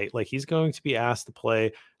 right? Like, he's going to be asked to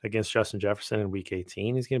play against Justin Jefferson in week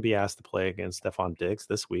 18. He's going to be asked to play against Stephon Diggs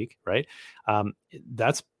this week, right?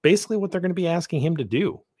 That's basically what they're going to be asking him to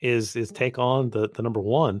do is take on the number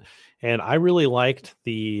one. And I really liked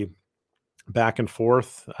the back and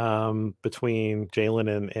forth between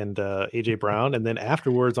Jalen and AJ Brown. And then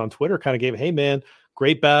afterwards on Twitter kind of gave, hey man,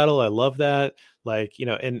 great battle. I love that. Like,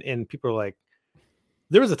 and people are like,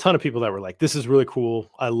 there was a ton of people that were like, this is really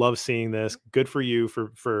cool. I love seeing this. Good for you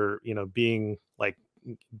for being like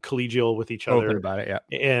collegial with each other. Open about it. Yeah.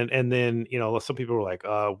 And then, some people were like,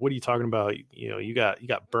 what are you talking about? You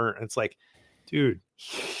got burnt. And it's like, dude,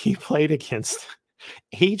 he played against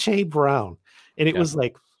AJ Brown and it was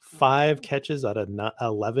like 5 catches out of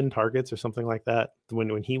 11 targets or something like that.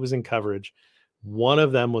 When he was in coverage, one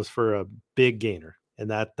of them was for a big gainer. And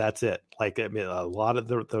that's it. Like, I mean, a lot of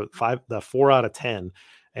the 4 out of 10,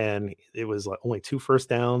 and it was like only 2 first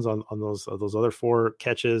downs on those other 4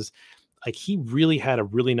 catches. Like, he really had a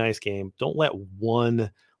really nice game. Don't let one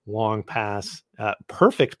long pass,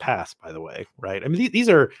 perfect pass, by the way, right? I mean,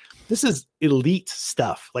 this is elite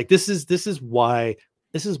stuff. Like, this is why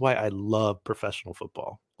I love professional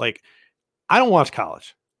football. Like, I don't watch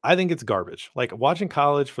college. I think it's garbage. Like, watching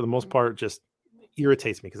college for the most part just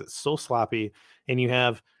irritates me because it's so sloppy. And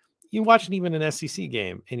you watch it even an SEC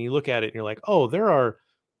game and you look at it and you're like, oh, there are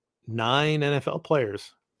 9 NFL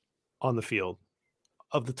players on the field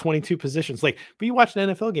of the 22 positions. Like, but you watch an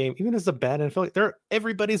NFL game, even as a bad NFL,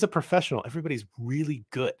 everybody's a professional. Everybody's really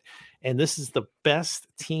good. And this is the best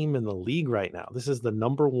team in the league right now. This is the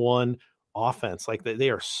number 1 offense. Like, they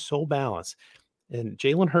are so balanced. And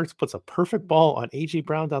Jalen Hurts puts a perfect ball on AJ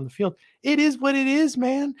Brown down the field. It is what it is,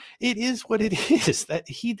 man. It is what it is. That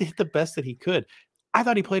he did the best that he could. I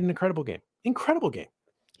thought he played an incredible game. Incredible game.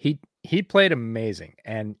 He played amazing.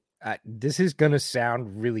 And this is going to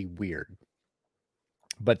sound really weird,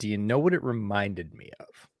 but do you know what it reminded me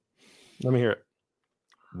of? Let me hear it.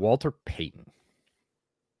 Walter Payton.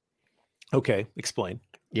 Okay, explain.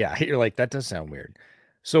 Yeah, you're like, that does sound weird.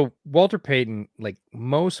 So Walter Payton, like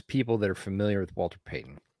most people that are familiar with Walter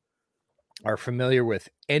Payton are familiar with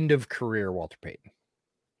end of career Walter Payton,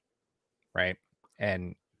 right?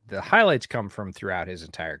 And the highlights come from throughout his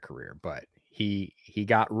entire career, but he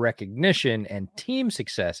got recognition and team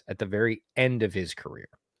success at the very end of his career.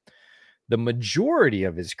 The majority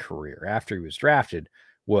of his career after he was drafted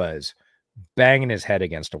was banging his head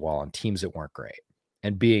against a wall on teams that weren't great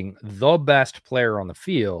and being the best player on the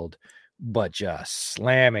field, but just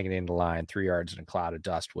slamming it into line 3 yards in a cloud of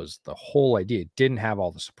dust was the whole idea. It didn't have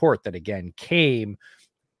all the support that again came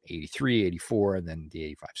 83, 84, and then the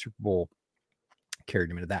 85 Super Bowl.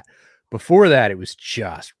 carried him into that. Before that, it was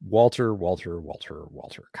just Walter,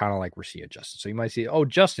 kind of like we're seeing Justin. So you might see, oh,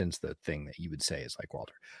 Justin's the thing that you would say is like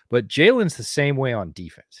Walter. But Jalen's the same way on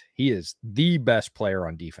defense. He is the best player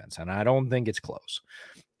on defense, and I don't think it's close.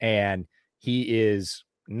 And he is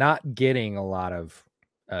not getting a lot of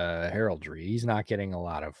heraldry. He's not getting a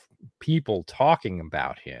lot of people talking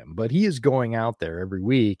about him, but he is going out there every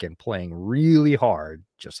week and playing really hard,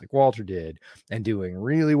 just like Walter did, and doing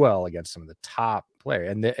really well against some of the top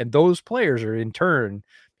players. And those players are in turn,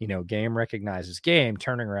 game recognizes game,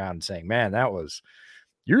 turning around and saying, man,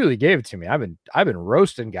 you really gave it to me. I've been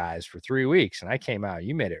roasting guys for 3 weeks, and I came out,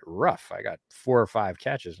 you made it rough. I got 4 or 5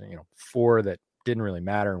 catches, and 4 that didn't really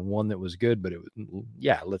matter and 1 that was good, but it was,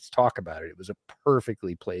 let's talk about it. It was a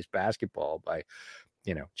perfectly placed basketball by,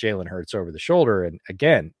 Jalen Hurts over the shoulder. And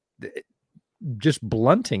again, just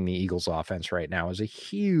blunting the Eagles offense right now is a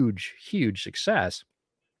huge, huge success.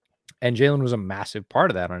 And Jalen was a massive part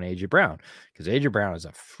of that on AJ Brown, because AJ Brown is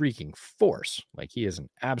a freaking force. Like, he is an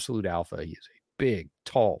absolute alpha. He is a big,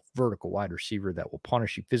 tall, vertical wide receiver that will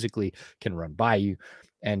punish you physically, can run by you.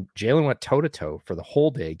 And Jalen went toe to toe for the whole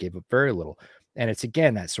day, gave up very little. And it's,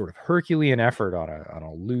 again, that sort of Herculean effort on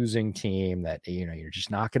a losing team that, you're just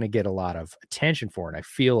not going to get a lot of attention for. And I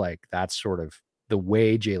feel like that's sort of the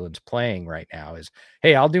way Jalen's playing right now is,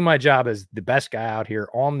 hey, I'll do my job as the best guy out here.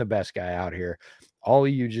 I'm the best guy out here. All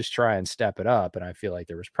of you just try and step it up. And I feel like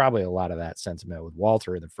there was probably a lot of that sentiment with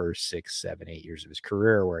Walter in the first 6, 7, 8 years of his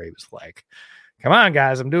career, where he was like, come on,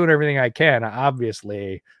 guys, I'm doing everything I can.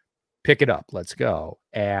 Obviously, pick it up. Let's go.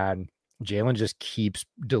 And Jalen just keeps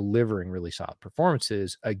delivering really solid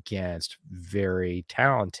performances against very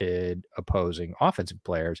talented opposing offensive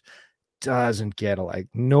players. Doesn't get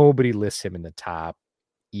nobody lists him in the top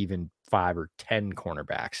even 5 or 10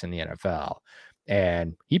 cornerbacks in the NFL.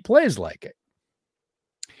 And he plays like it.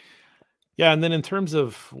 Yeah, and then in terms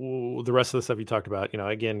of the rest of the stuff you talked about,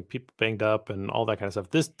 again, people banged up and all that kind of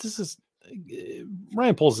stuff. This is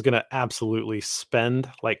Ryan Poles is going to absolutely spend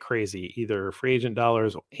like crazy, either free agent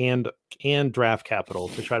dollars and draft capital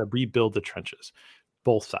to try to rebuild the trenches,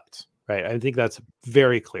 both sides. Right, I think that's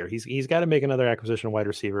very clear. He's got to make another acquisition wide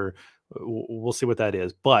receiver. We'll see what that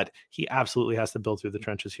is, but he absolutely has to build through the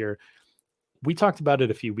trenches here. We talked about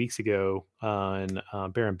it a few weeks ago on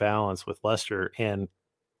Bear and Balance with Lester, and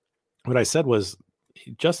what I said was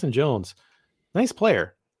Justin Jones, nice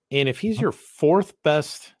player. And if he's your 4th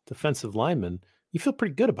best defensive lineman, you feel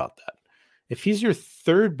pretty good about that. If he's your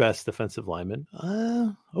 3rd best defensive lineman,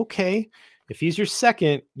 okay. If he's your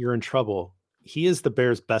 2nd, you're in trouble. He is the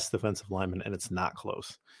Bears' best defensive lineman, and it's not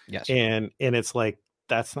close. Yes. And it's like,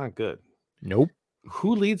 that's not good. Nope.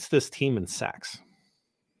 Who leads this team in sacks?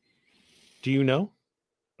 Do you know?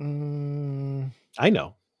 I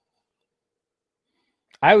know.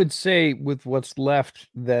 I would say with what's left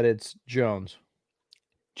that it's Jones.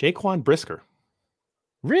 Jaquan Brisker.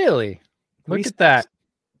 Really? Look at that.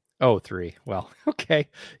 Oh, 3. Well, okay.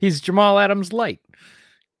 He's Jamal Adams light.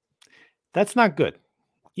 That's not good.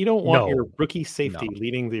 You don't want your rookie safety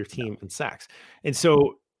leading your team in sacks. And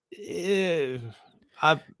so it's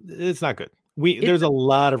not good. There's a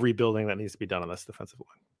lot of rebuilding that needs to be done on this defensive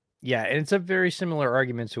line. Yeah, and it's a very similar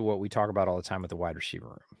argument to what we talk about all the time with the wide receiver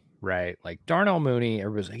room, right? Like Darnell Mooney,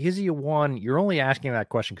 everybody's like, is he a 1? You're only asking that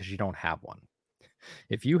question because you don't have one.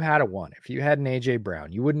 If you had a 1, if you had an AJ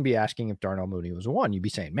Brown, you wouldn't be asking if Darnell Mooney was a 1. You'd be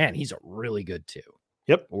saying, man, he's a really good 2.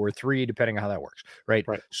 Yep. Or 3, depending on how that works. Right.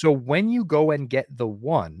 So when you go and get the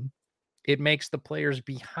 1, it makes the players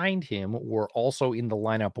behind him or also in the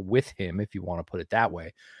lineup with him, if you want to put it that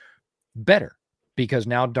way, better, because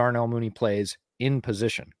now Darnell Mooney plays in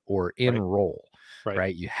position or in role.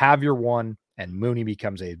 Right. You have your 1, and Mooney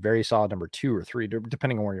becomes a very solid number 2 or 3,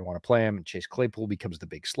 depending on where you want to play him. And Chase Claypool becomes the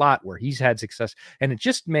big slot where he's had success. And it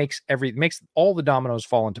just makes all the dominoes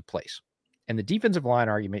fall into place. And the defensive line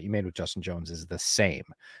argument you made with Justin Jones is the same.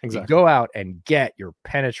 Exactly. You go out and get your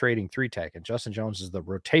penetrating 3-tech, and Justin Jones is the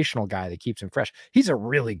rotational guy that keeps him fresh. He's a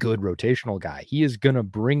really good rotational guy. He is going to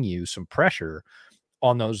bring you some pressure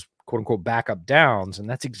on those quote unquote backup downs. And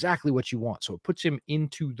that's exactly what you want. So it puts him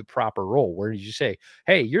into the proper role. Where did you say,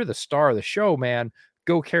 hey, you're the star of the show, man,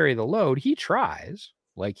 go carry the load. He tries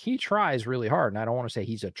really hard. And I don't want to say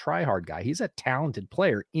he's a try hard guy. He's a talented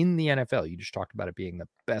player in the NFL. You just talked about it being the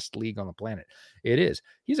best league on the planet. It is.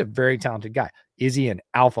 He's a very talented guy. Is he an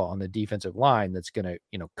alpha on the defensive line that's going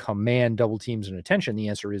to, command double teams and attention? The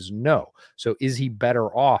answer is no. So is he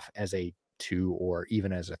better off as a 2 or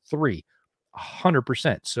even as a 3?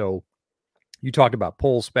 100%. So you talked about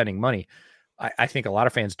Poles spending money. I think a lot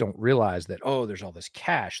of fans don't realize that, there's all this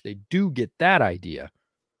cash. They do get that idea,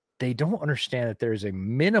 they don't understand that there's a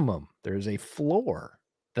minimum, there's a floor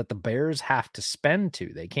that the Bears have to spend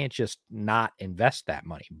to. They can't just not invest that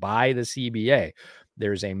money. By the CBA,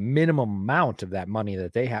 there's a minimum amount of that money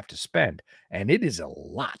that they have to spend, and it is a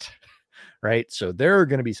lot, right? So there are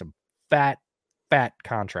going to be some fat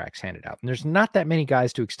contracts handed out, and there's not that many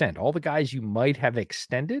guys to extend. All the guys you might have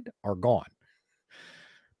extended are gone,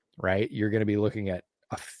 right? You're going to be looking at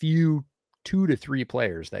a few 2 to 3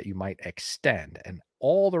 players that you might extend, and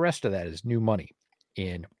all the rest of that is new money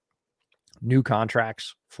in new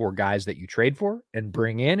contracts for guys that you trade for and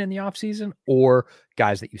bring in the offseason, or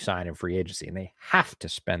guys that you sign in free agency, and they have to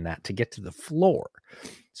spend that to get to the floor.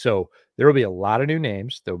 So there will be a lot of new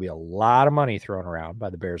names. There will be a lot of money thrown around by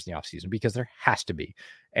the Bears in the offseason because there has to be.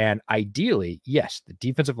 And ideally, yes, the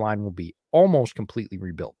defensive line will be almost completely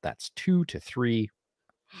rebuilt. That's 2 to 3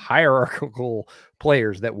 hierarchical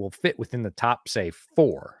players that will fit within the top, say,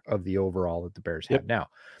 4 of the overall that the Bears have now.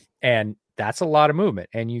 And that's a lot of movement.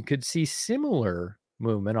 And you could see similar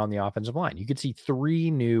movement on the offensive line. You could see 3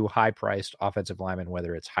 new high-priced offensive linemen,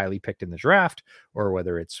 whether it's highly picked in the draft or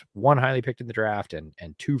whether it's 1 highly picked in the draft and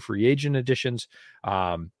 2 free agent additions.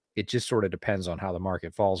 It just sort of depends on how the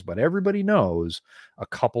market falls. But everybody knows a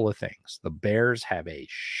couple of things. The Bears have a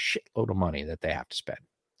shitload of money that they have to spend.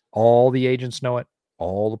 All the agents know it.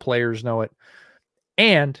 All the players know it.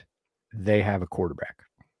 And they have a quarterback.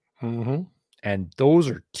 Mm-hmm. And those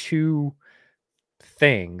are 2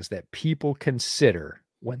 things that people consider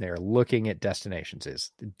when they're looking at destinations.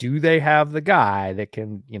 Is, do they have the guy that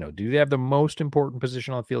can, do they have the most important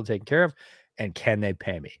position on the field taken care of? And can they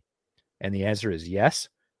pay me? And the answer is yes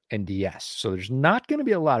and yes. So there's not going to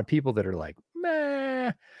be a lot of people that are like,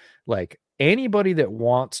 meh. Like, anybody that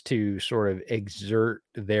wants to sort of exert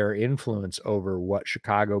their influence over what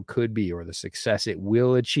Chicago could be or the success it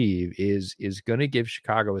will achieve is going to give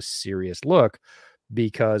Chicago a serious look,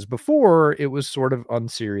 because before it was sort of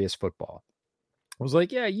unserious football. It was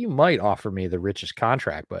like, yeah, you might offer me the richest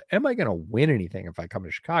contract, but am I going to win anything if I come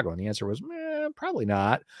to Chicago? And the answer was, probably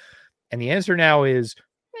not. And the answer now is,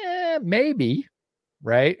 maybe,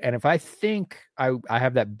 right? And if I think I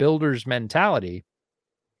have that builder's mentality,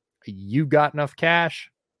 you got enough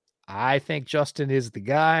cash, I think Justin is the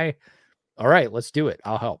guy. All right, let's do it.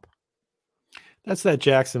 I'll help. That's that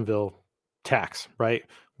Jacksonville tax, right?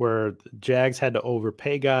 Where the Jags had to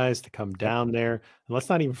overpay guys to come down there. And let's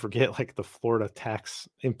not even forget like the Florida tax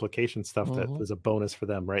implication stuff that was a bonus for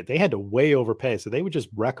them, right? They had to way overpay. So they would just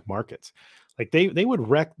wreck markets. Like they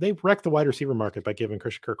wrecked the wide receiver market by giving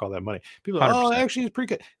Christian Kirk all that money. People are, 100%. Actually it's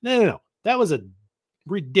pretty good. No. That was a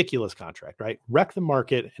ridiculous contract, right? Wreck the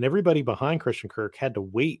market, and everybody behind Christian Kirk had to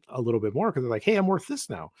wait a little bit more because they're like, hey, I'm worth this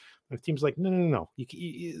now. And the team's like, no.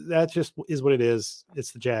 That just is what it is.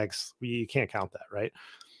 It's the Jags. You can't count that, right?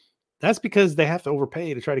 That's because they have to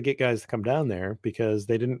overpay to try to get guys to come down there because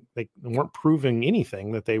they weren't proving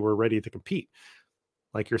anything that they were ready to compete.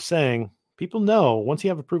 Like you're saying, people know once you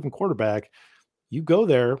have a proven quarterback, you go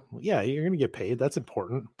there, yeah, you're going to get paid. That's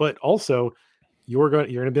important. But also you're going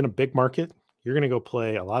to be in a big market. You're going to go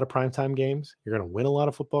play a lot of primetime games. You're going to win a lot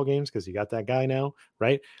of football games because you got that guy now,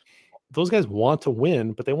 right? Those guys want to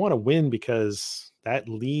win, but they want to win because that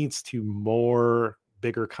leads to more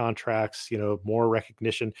bigger contracts, more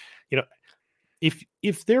recognition.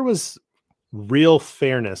 If there was real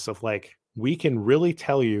fairness of like, we can really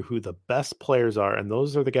tell you who the best players are, and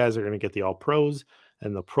those are the guys that are going to get the All Pros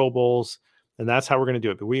and the Pro Bowls, and that's how we're going to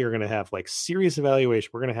do it. But we are going to have like serious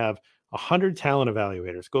evaluation. We're going to have 100 talent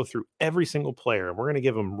evaluators go through every single player, and we're going to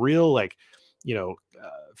give them real,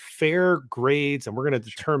 fair grades, and we're going to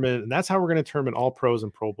determine, and that's how we're going to determine All Pros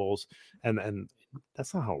and Pro Bowls. And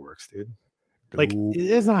that's not how it works, dude. Like,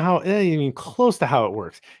 it's not how, even close to how it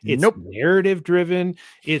works. It's narrative driven.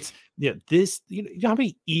 It's you know how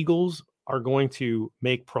many Eagles are going to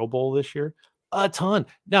make Pro Bowl this year? A ton.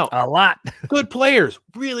 Now, a lot. Good players,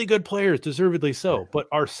 really good players, deservedly so. But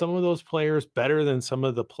are some of those players better than some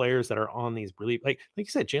of the players that are on these really, like you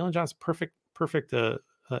said, Jalen Johnson, perfect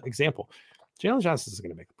example. Jalen Johnson isn't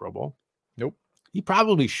going to make the Pro Bowl. Nope. He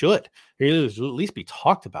probably should. He should at least be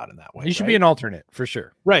talked about in that way. He should be an alternate for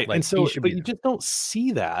sure. Right. And so, but you just don't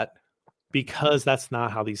see that because that's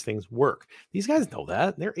not how these things work. These guys know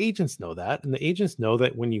that. Their agents know that. And the agents know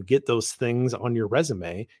that when you get those things on your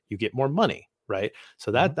resume, you get more money. Right.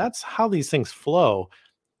 So that's how these things flow.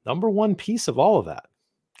 Number one piece of all of that,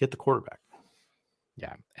 get the quarterback.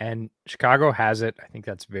 Yeah. And Chicago has it. I think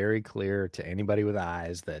that's very clear to anybody with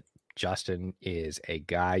eyes that Justin is a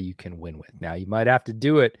guy you can win with. Now, you might have to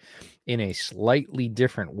do it in a slightly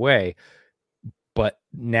different way, but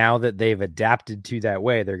now that they've adapted to that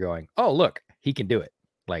way, they're going, oh, look, he can do it.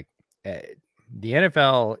 Like the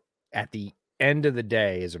NFL at the end of the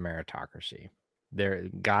day is a meritocracy. There,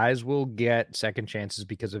 guys will get second chances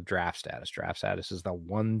because of draft status. Draft status is the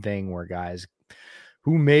one thing where guys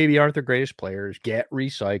who maybe aren't the greatest players get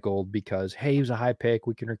recycled because, hey, he was a high pick,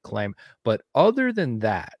 we can reclaim. But other than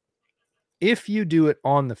that, if you do it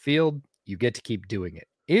on the field, you get to keep doing it.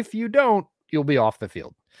 If you don't, you'll be off the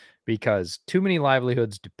field because too many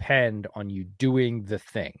livelihoods depend on you doing the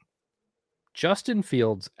thing. Justin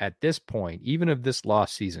Fields at this point, even of this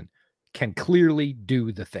lost season, can clearly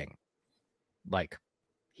do the thing. Like,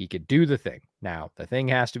 he could do the thing. Now, the thing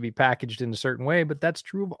has to be packaged in a certain way, but that's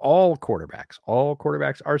true of all quarterbacks. All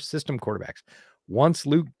quarterbacks are system quarterbacks. Once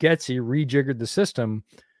Luke Getsy rejiggered the system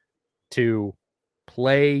to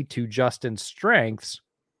play to Justin's strengths,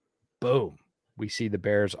 boom, we see the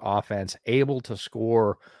Bears offense able to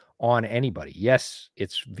score on anybody. Yes,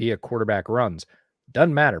 it's via quarterback runs.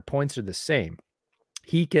 Doesn't matter. Points are the same.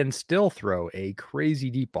 He can still throw a crazy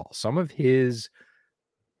deep ball. Some of his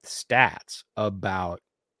stats about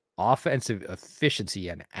offensive efficiency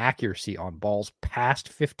and accuracy on balls past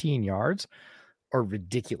 15 yards are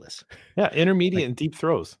ridiculous. Yeah, intermediate and deep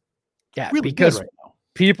throws. Yeah, really because good right now.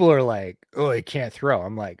 People are like, oh, he can't throw.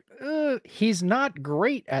 I'm like, he's not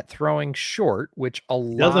great at throwing short, which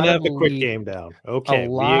doesn't have the quick game down. Okay, a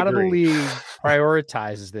lot of the league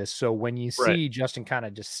prioritizes this. So when you see Justin kind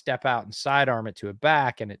of just step out and sidearm it to a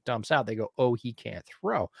back and it dumps out, they go, oh, he can't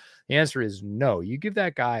throw. The answer is no. You give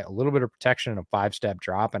that guy a little bit of protection and a 5-step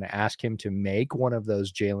drop and ask him to make one of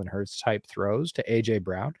those Jalen Hurts type throws to AJ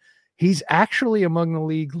Brown. He's actually among the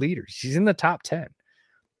league leaders. He's in the top 10.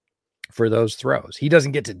 For those throws. He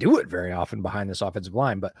doesn't get to do it very often behind this offensive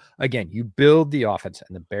line, but again, you build the offense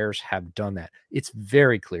and the Bears have done that. It's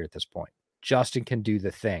very clear at this point. Justin can do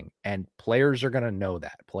the thing and players are going to know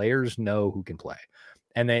that. Players know who can play.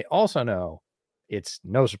 And they also know it's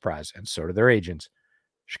no surprise, and so do their agents.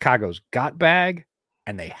 Chicago's got bag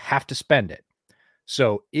and they have to spend it.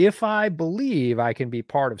 So if I believe I can be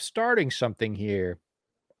part of starting something here,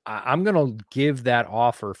 I'm going to give that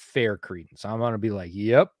offer fair credence. I'm going to be like,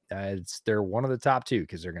 yep, they're one of the top two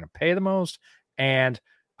because they're going to pay the most. And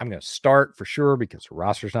I'm going to start for sure because the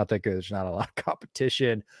roster's not that good. There's not a lot of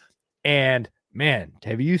competition. And man,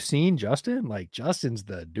 have you seen Justin? Like, Justin's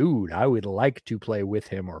the dude. I would like to play with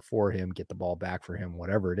him or for him, get the ball back for him,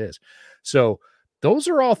 whatever it is. So those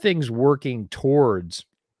are all things working towards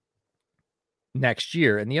next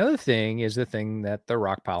year. And the other thing is the thing that the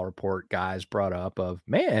Rockpile Report guys brought up of,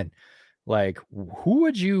 man, like, who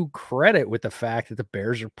would you credit with the fact that the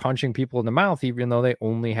Bears are punching people in the mouth, even though they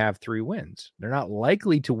only have 3 wins? They're not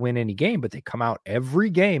likely to win any game, but they come out every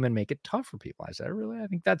game and make it tough for people. I said, I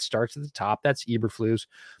think that starts at the top. That's Eberflus,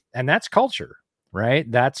 and that's culture, right?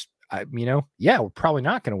 That's, we're probably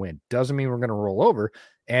not going to win. Doesn't mean we're going to roll over.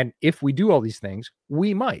 And if we do all these things,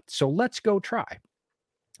 we might. So let's go try.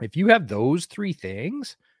 If you have those 3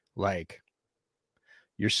 things, like,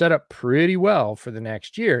 you're set up pretty well for the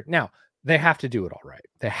next year. Now, they have to do it all right.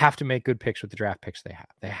 They have to make good picks with the draft picks they have.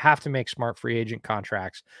 They have to make smart free agent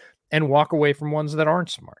contracts and walk away from ones that aren't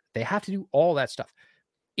smart. They have to do all that stuff.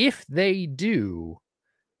 If they do,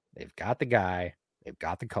 they've got the guy, they've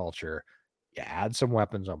got the culture. You add some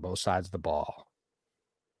weapons on both sides of the ball.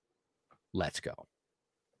 Let's go.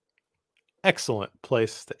 Excellent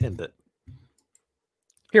place to end it.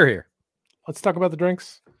 Here. Let's talk about the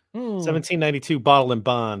drinks. 1792 Bottle and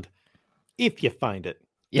Bond. If you find it,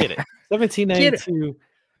 get it. 1792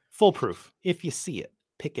 foolproof. If you see it,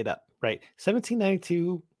 pick it up. Right.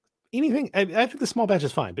 1792. Anything. I think the small batch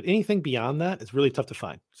is fine, but anything beyond that is really tough to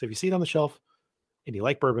find. So if you see it on the shelf and you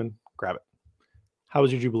like bourbon, grab it. How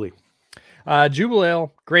was your Jubilee? Jubilee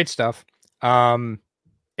Ale, great stuff.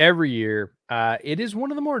 Every year, it is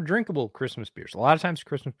one of the more drinkable Christmas beers. A lot of times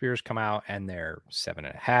Christmas beers come out and they're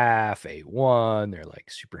 7.5, 8.1. They're like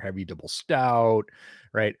super heavy double stout,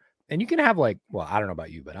 right? And you can have like, well, I don't know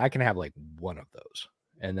about you, but I can have like one of those.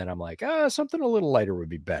 And then I'm like, something a little lighter would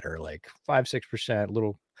be better, like 5-6%, a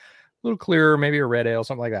little clearer, maybe a red ale,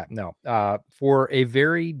 something like that. No, for a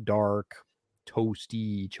very dark,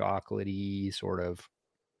 toasty, chocolatey sort of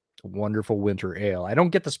wonderful winter ale. I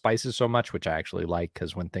don't get the spices so much, which I actually like,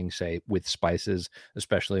 because when things say with spices,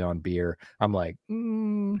 especially on beer, I'm like,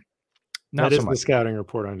 not that so is much. The scouting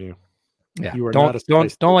report on you. Yeah, you are don't like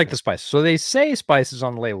person. the spices. So they say spices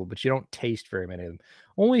on the label, but you don't taste very many of them.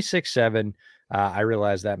 Only 6.7. I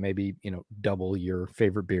realize that maybe double your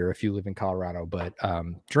favorite beer if you live in Colorado, but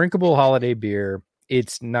drinkable holiday beer.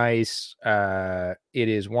 It's nice. It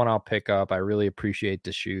is one I'll pick up. I really appreciate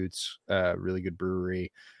Deschutes. Really good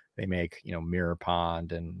brewery. They make, Mirror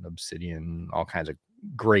Pond and Obsidian, all kinds of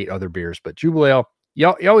great other beers. But Jubilee Ale, you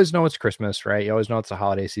always know it's Christmas, right? You always know it's the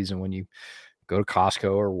holiday season when you go to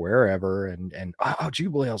Costco or wherever and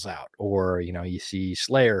Jubileel's out, or you see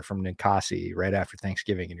Slayer from Ninkasi right after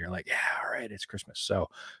Thanksgiving and you're like, yeah, all right, it's Christmas. So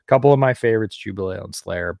a couple of my favorites, Jubileel and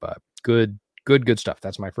Slayer, but good stuff.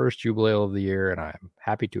 That's my first Jubileel of the year and I'm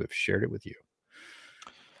happy to have shared it with you.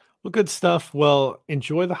 Well, good stuff. Well,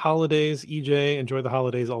 enjoy the holidays, EJ. Enjoy the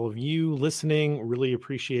holidays, all of you listening. Really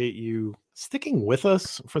appreciate you sticking with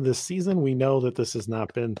us for this season. We know that this has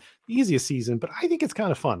not been the easiest season, but I think it's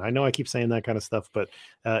kind of fun. I know I keep saying that kind of stuff, but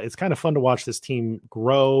it's kind of fun to watch this team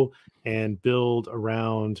grow and build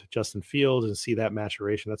around Justin Fields and see that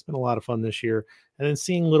maturation. That's been a lot of fun this year. And then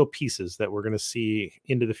seeing little pieces that we're going to see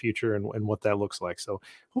into the future and what that looks like. So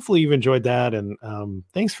hopefully you've enjoyed that. And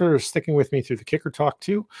thanks for sticking with me through the kicker talk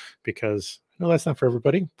too, because I know that's not for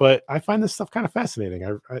everybody, but I find this stuff kind of fascinating.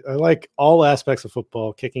 I like all aspects of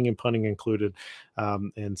football, kicking and punting included.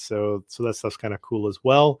 And so that stuff's kind of cool as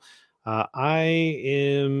well. I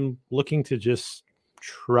am looking to just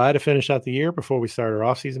try to finish out the year before we start our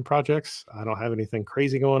off-season projects. I don't have anything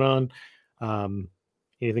crazy going on.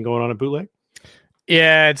 Anything going on at Bootleg?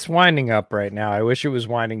 Yeah, it's winding up right now. I wish it was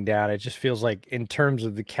winding down. It just feels like in terms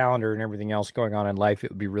of the calendar and everything else going on in life,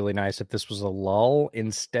 it would be really nice if this was a lull.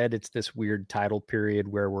 Instead, it's this weird tidal period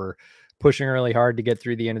where we're pushing really hard to get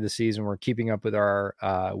through the end of the season. We're keeping up with our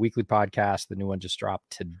weekly podcast. The new one just dropped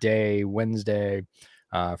today, Wednesday,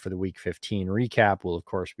 for the Week 15 recap. We'll, of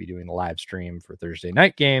course, be doing a live stream for Thursday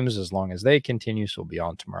night games as long as they continue. So we'll be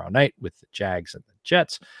on tomorrow night with the Jags and the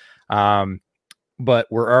Jets. But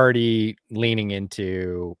we're already leaning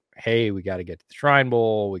into, hey, we got to get to the Shrine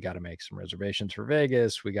Bowl. We got to make some reservations for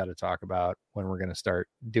Vegas. We got to talk about when we're going to start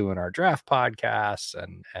doing our draft podcasts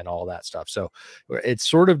and all that stuff. So it's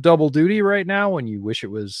sort of double duty right now when you wish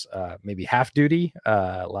it was maybe half duty.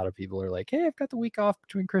 A lot of people are like, hey, I've got the week off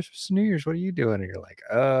between Christmas and New Year's. What are you doing? And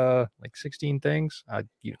you're like 16 things,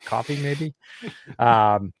 coffee maybe.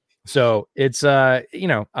 So it's,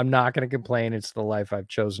 I'm not going to complain. It's the life I've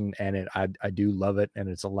chosen and I do love it. And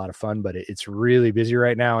it's a lot of fun, but it's really busy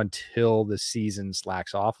right now until the season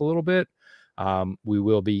slacks off a little bit. We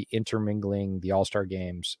will be intermingling the All-Star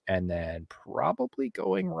games and then probably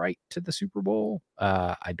going right to the Super Bowl.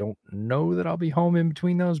 I don't know that I'll be home in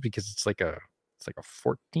between those because it's like a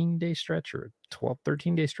 14-day stretch or a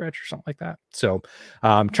 13-day stretch or something like that. So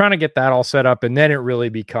I'm trying to get that all set up. And then it really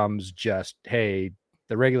becomes just, hey,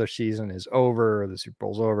 the regular season is over. The Super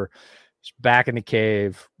Bowl's over. Just back in the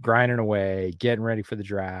cave, grinding away, getting ready for the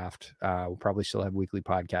draft. We'll probably still have weekly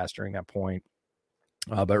podcasts during that point.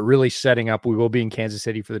 But really setting up, we will be in Kansas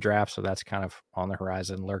City for the draft. So that's kind of on the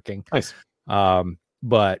horizon lurking. Nice.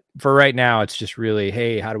 But for right now, it's just really,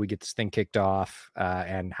 hey, how do we get this thing kicked off?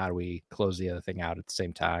 And how do we close the other thing out at the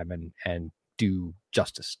same time and do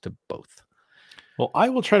justice to both? Well, I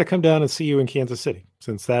will try to come down and see you in Kansas City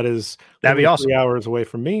since that'd be awesome. 3 hours away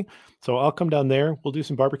from me. So I'll come down there. We'll do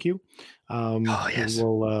some barbecue. Yes.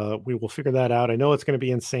 We will figure that out. I know it's going to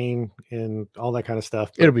be insane and all that kind of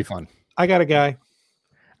stuff. It'll be fun. I got a guy.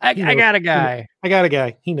 I got a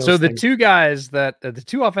guy. He knows. So the two guys the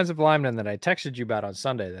two offensive linemen that I texted you about on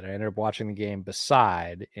Sunday that I ended up watching the game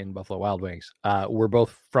beside in Buffalo Wild Wings were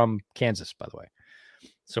both from Kansas, by the way.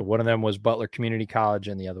 So one of them was Butler Community College,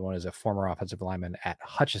 and the other one is a former offensive lineman at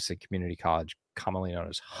Hutchinson Community College, commonly known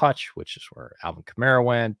as Hutch, which is where Alvin Kamara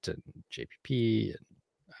went, and JPP, and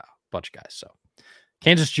a bunch of guys. So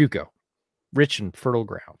Kansas JUCO, rich and fertile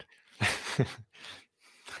ground.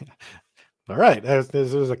 All right,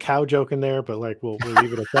 there's a cow joke in there, but we'll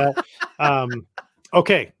leave it at that.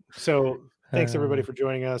 Okay, so thanks everybody for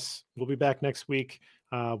joining us. We'll be back next week.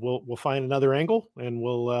 We'll find another angle and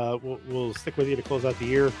we'll stick with you to close out the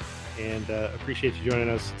year and appreciate you joining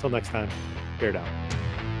us. Until next time, bear down.